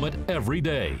by moment, every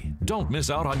day. Don't miss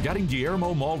out on getting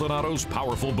Guillermo Maldonado's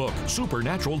powerful book,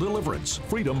 Supernatural Deliverance,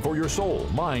 Freedom for Your Soul,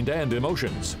 Mind, and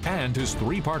Emotions, and his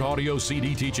 3-part audio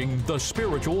CD teaching, The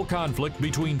Spiritual Conflict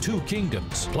Between Two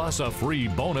Kingdoms, plus a free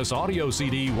bonus audio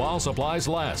CD while supplies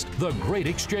last, The Great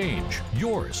Exchange.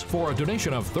 Yours for a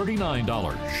donation of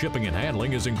 $39. Shipping and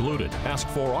handling is included. Ask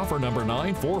for offer number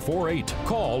 9448.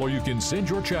 Call or you can send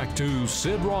your check to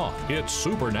Sid Roth. It's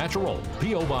Supernatural.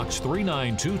 P.O. Box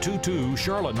 39222,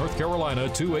 Charlotte, North Carolina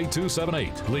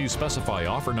 28278. Please specify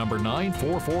offer number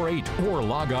 9448 or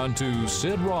log on to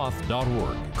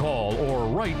sidroth.org. Call or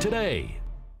write today.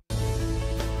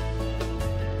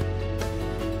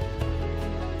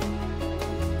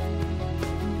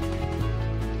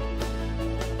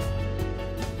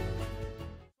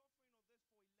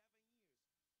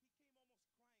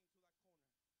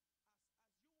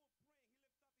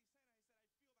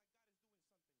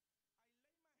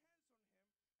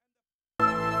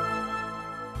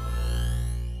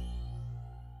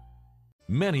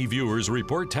 Many viewers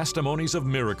report testimonies of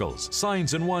miracles,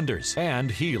 signs and wonders,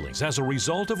 and healings as a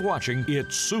result of watching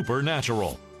It's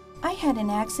Supernatural. I had an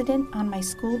accident on my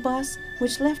school bus,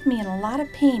 which left me in a lot of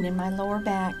pain in my lower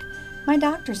back. My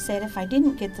doctor said if I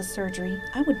didn't get the surgery,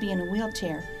 I would be in a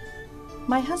wheelchair.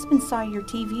 My husband saw your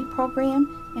TV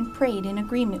program and prayed in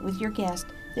agreement with your guest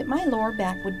that my lower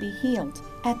back would be healed.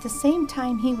 At the same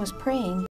time he was praying,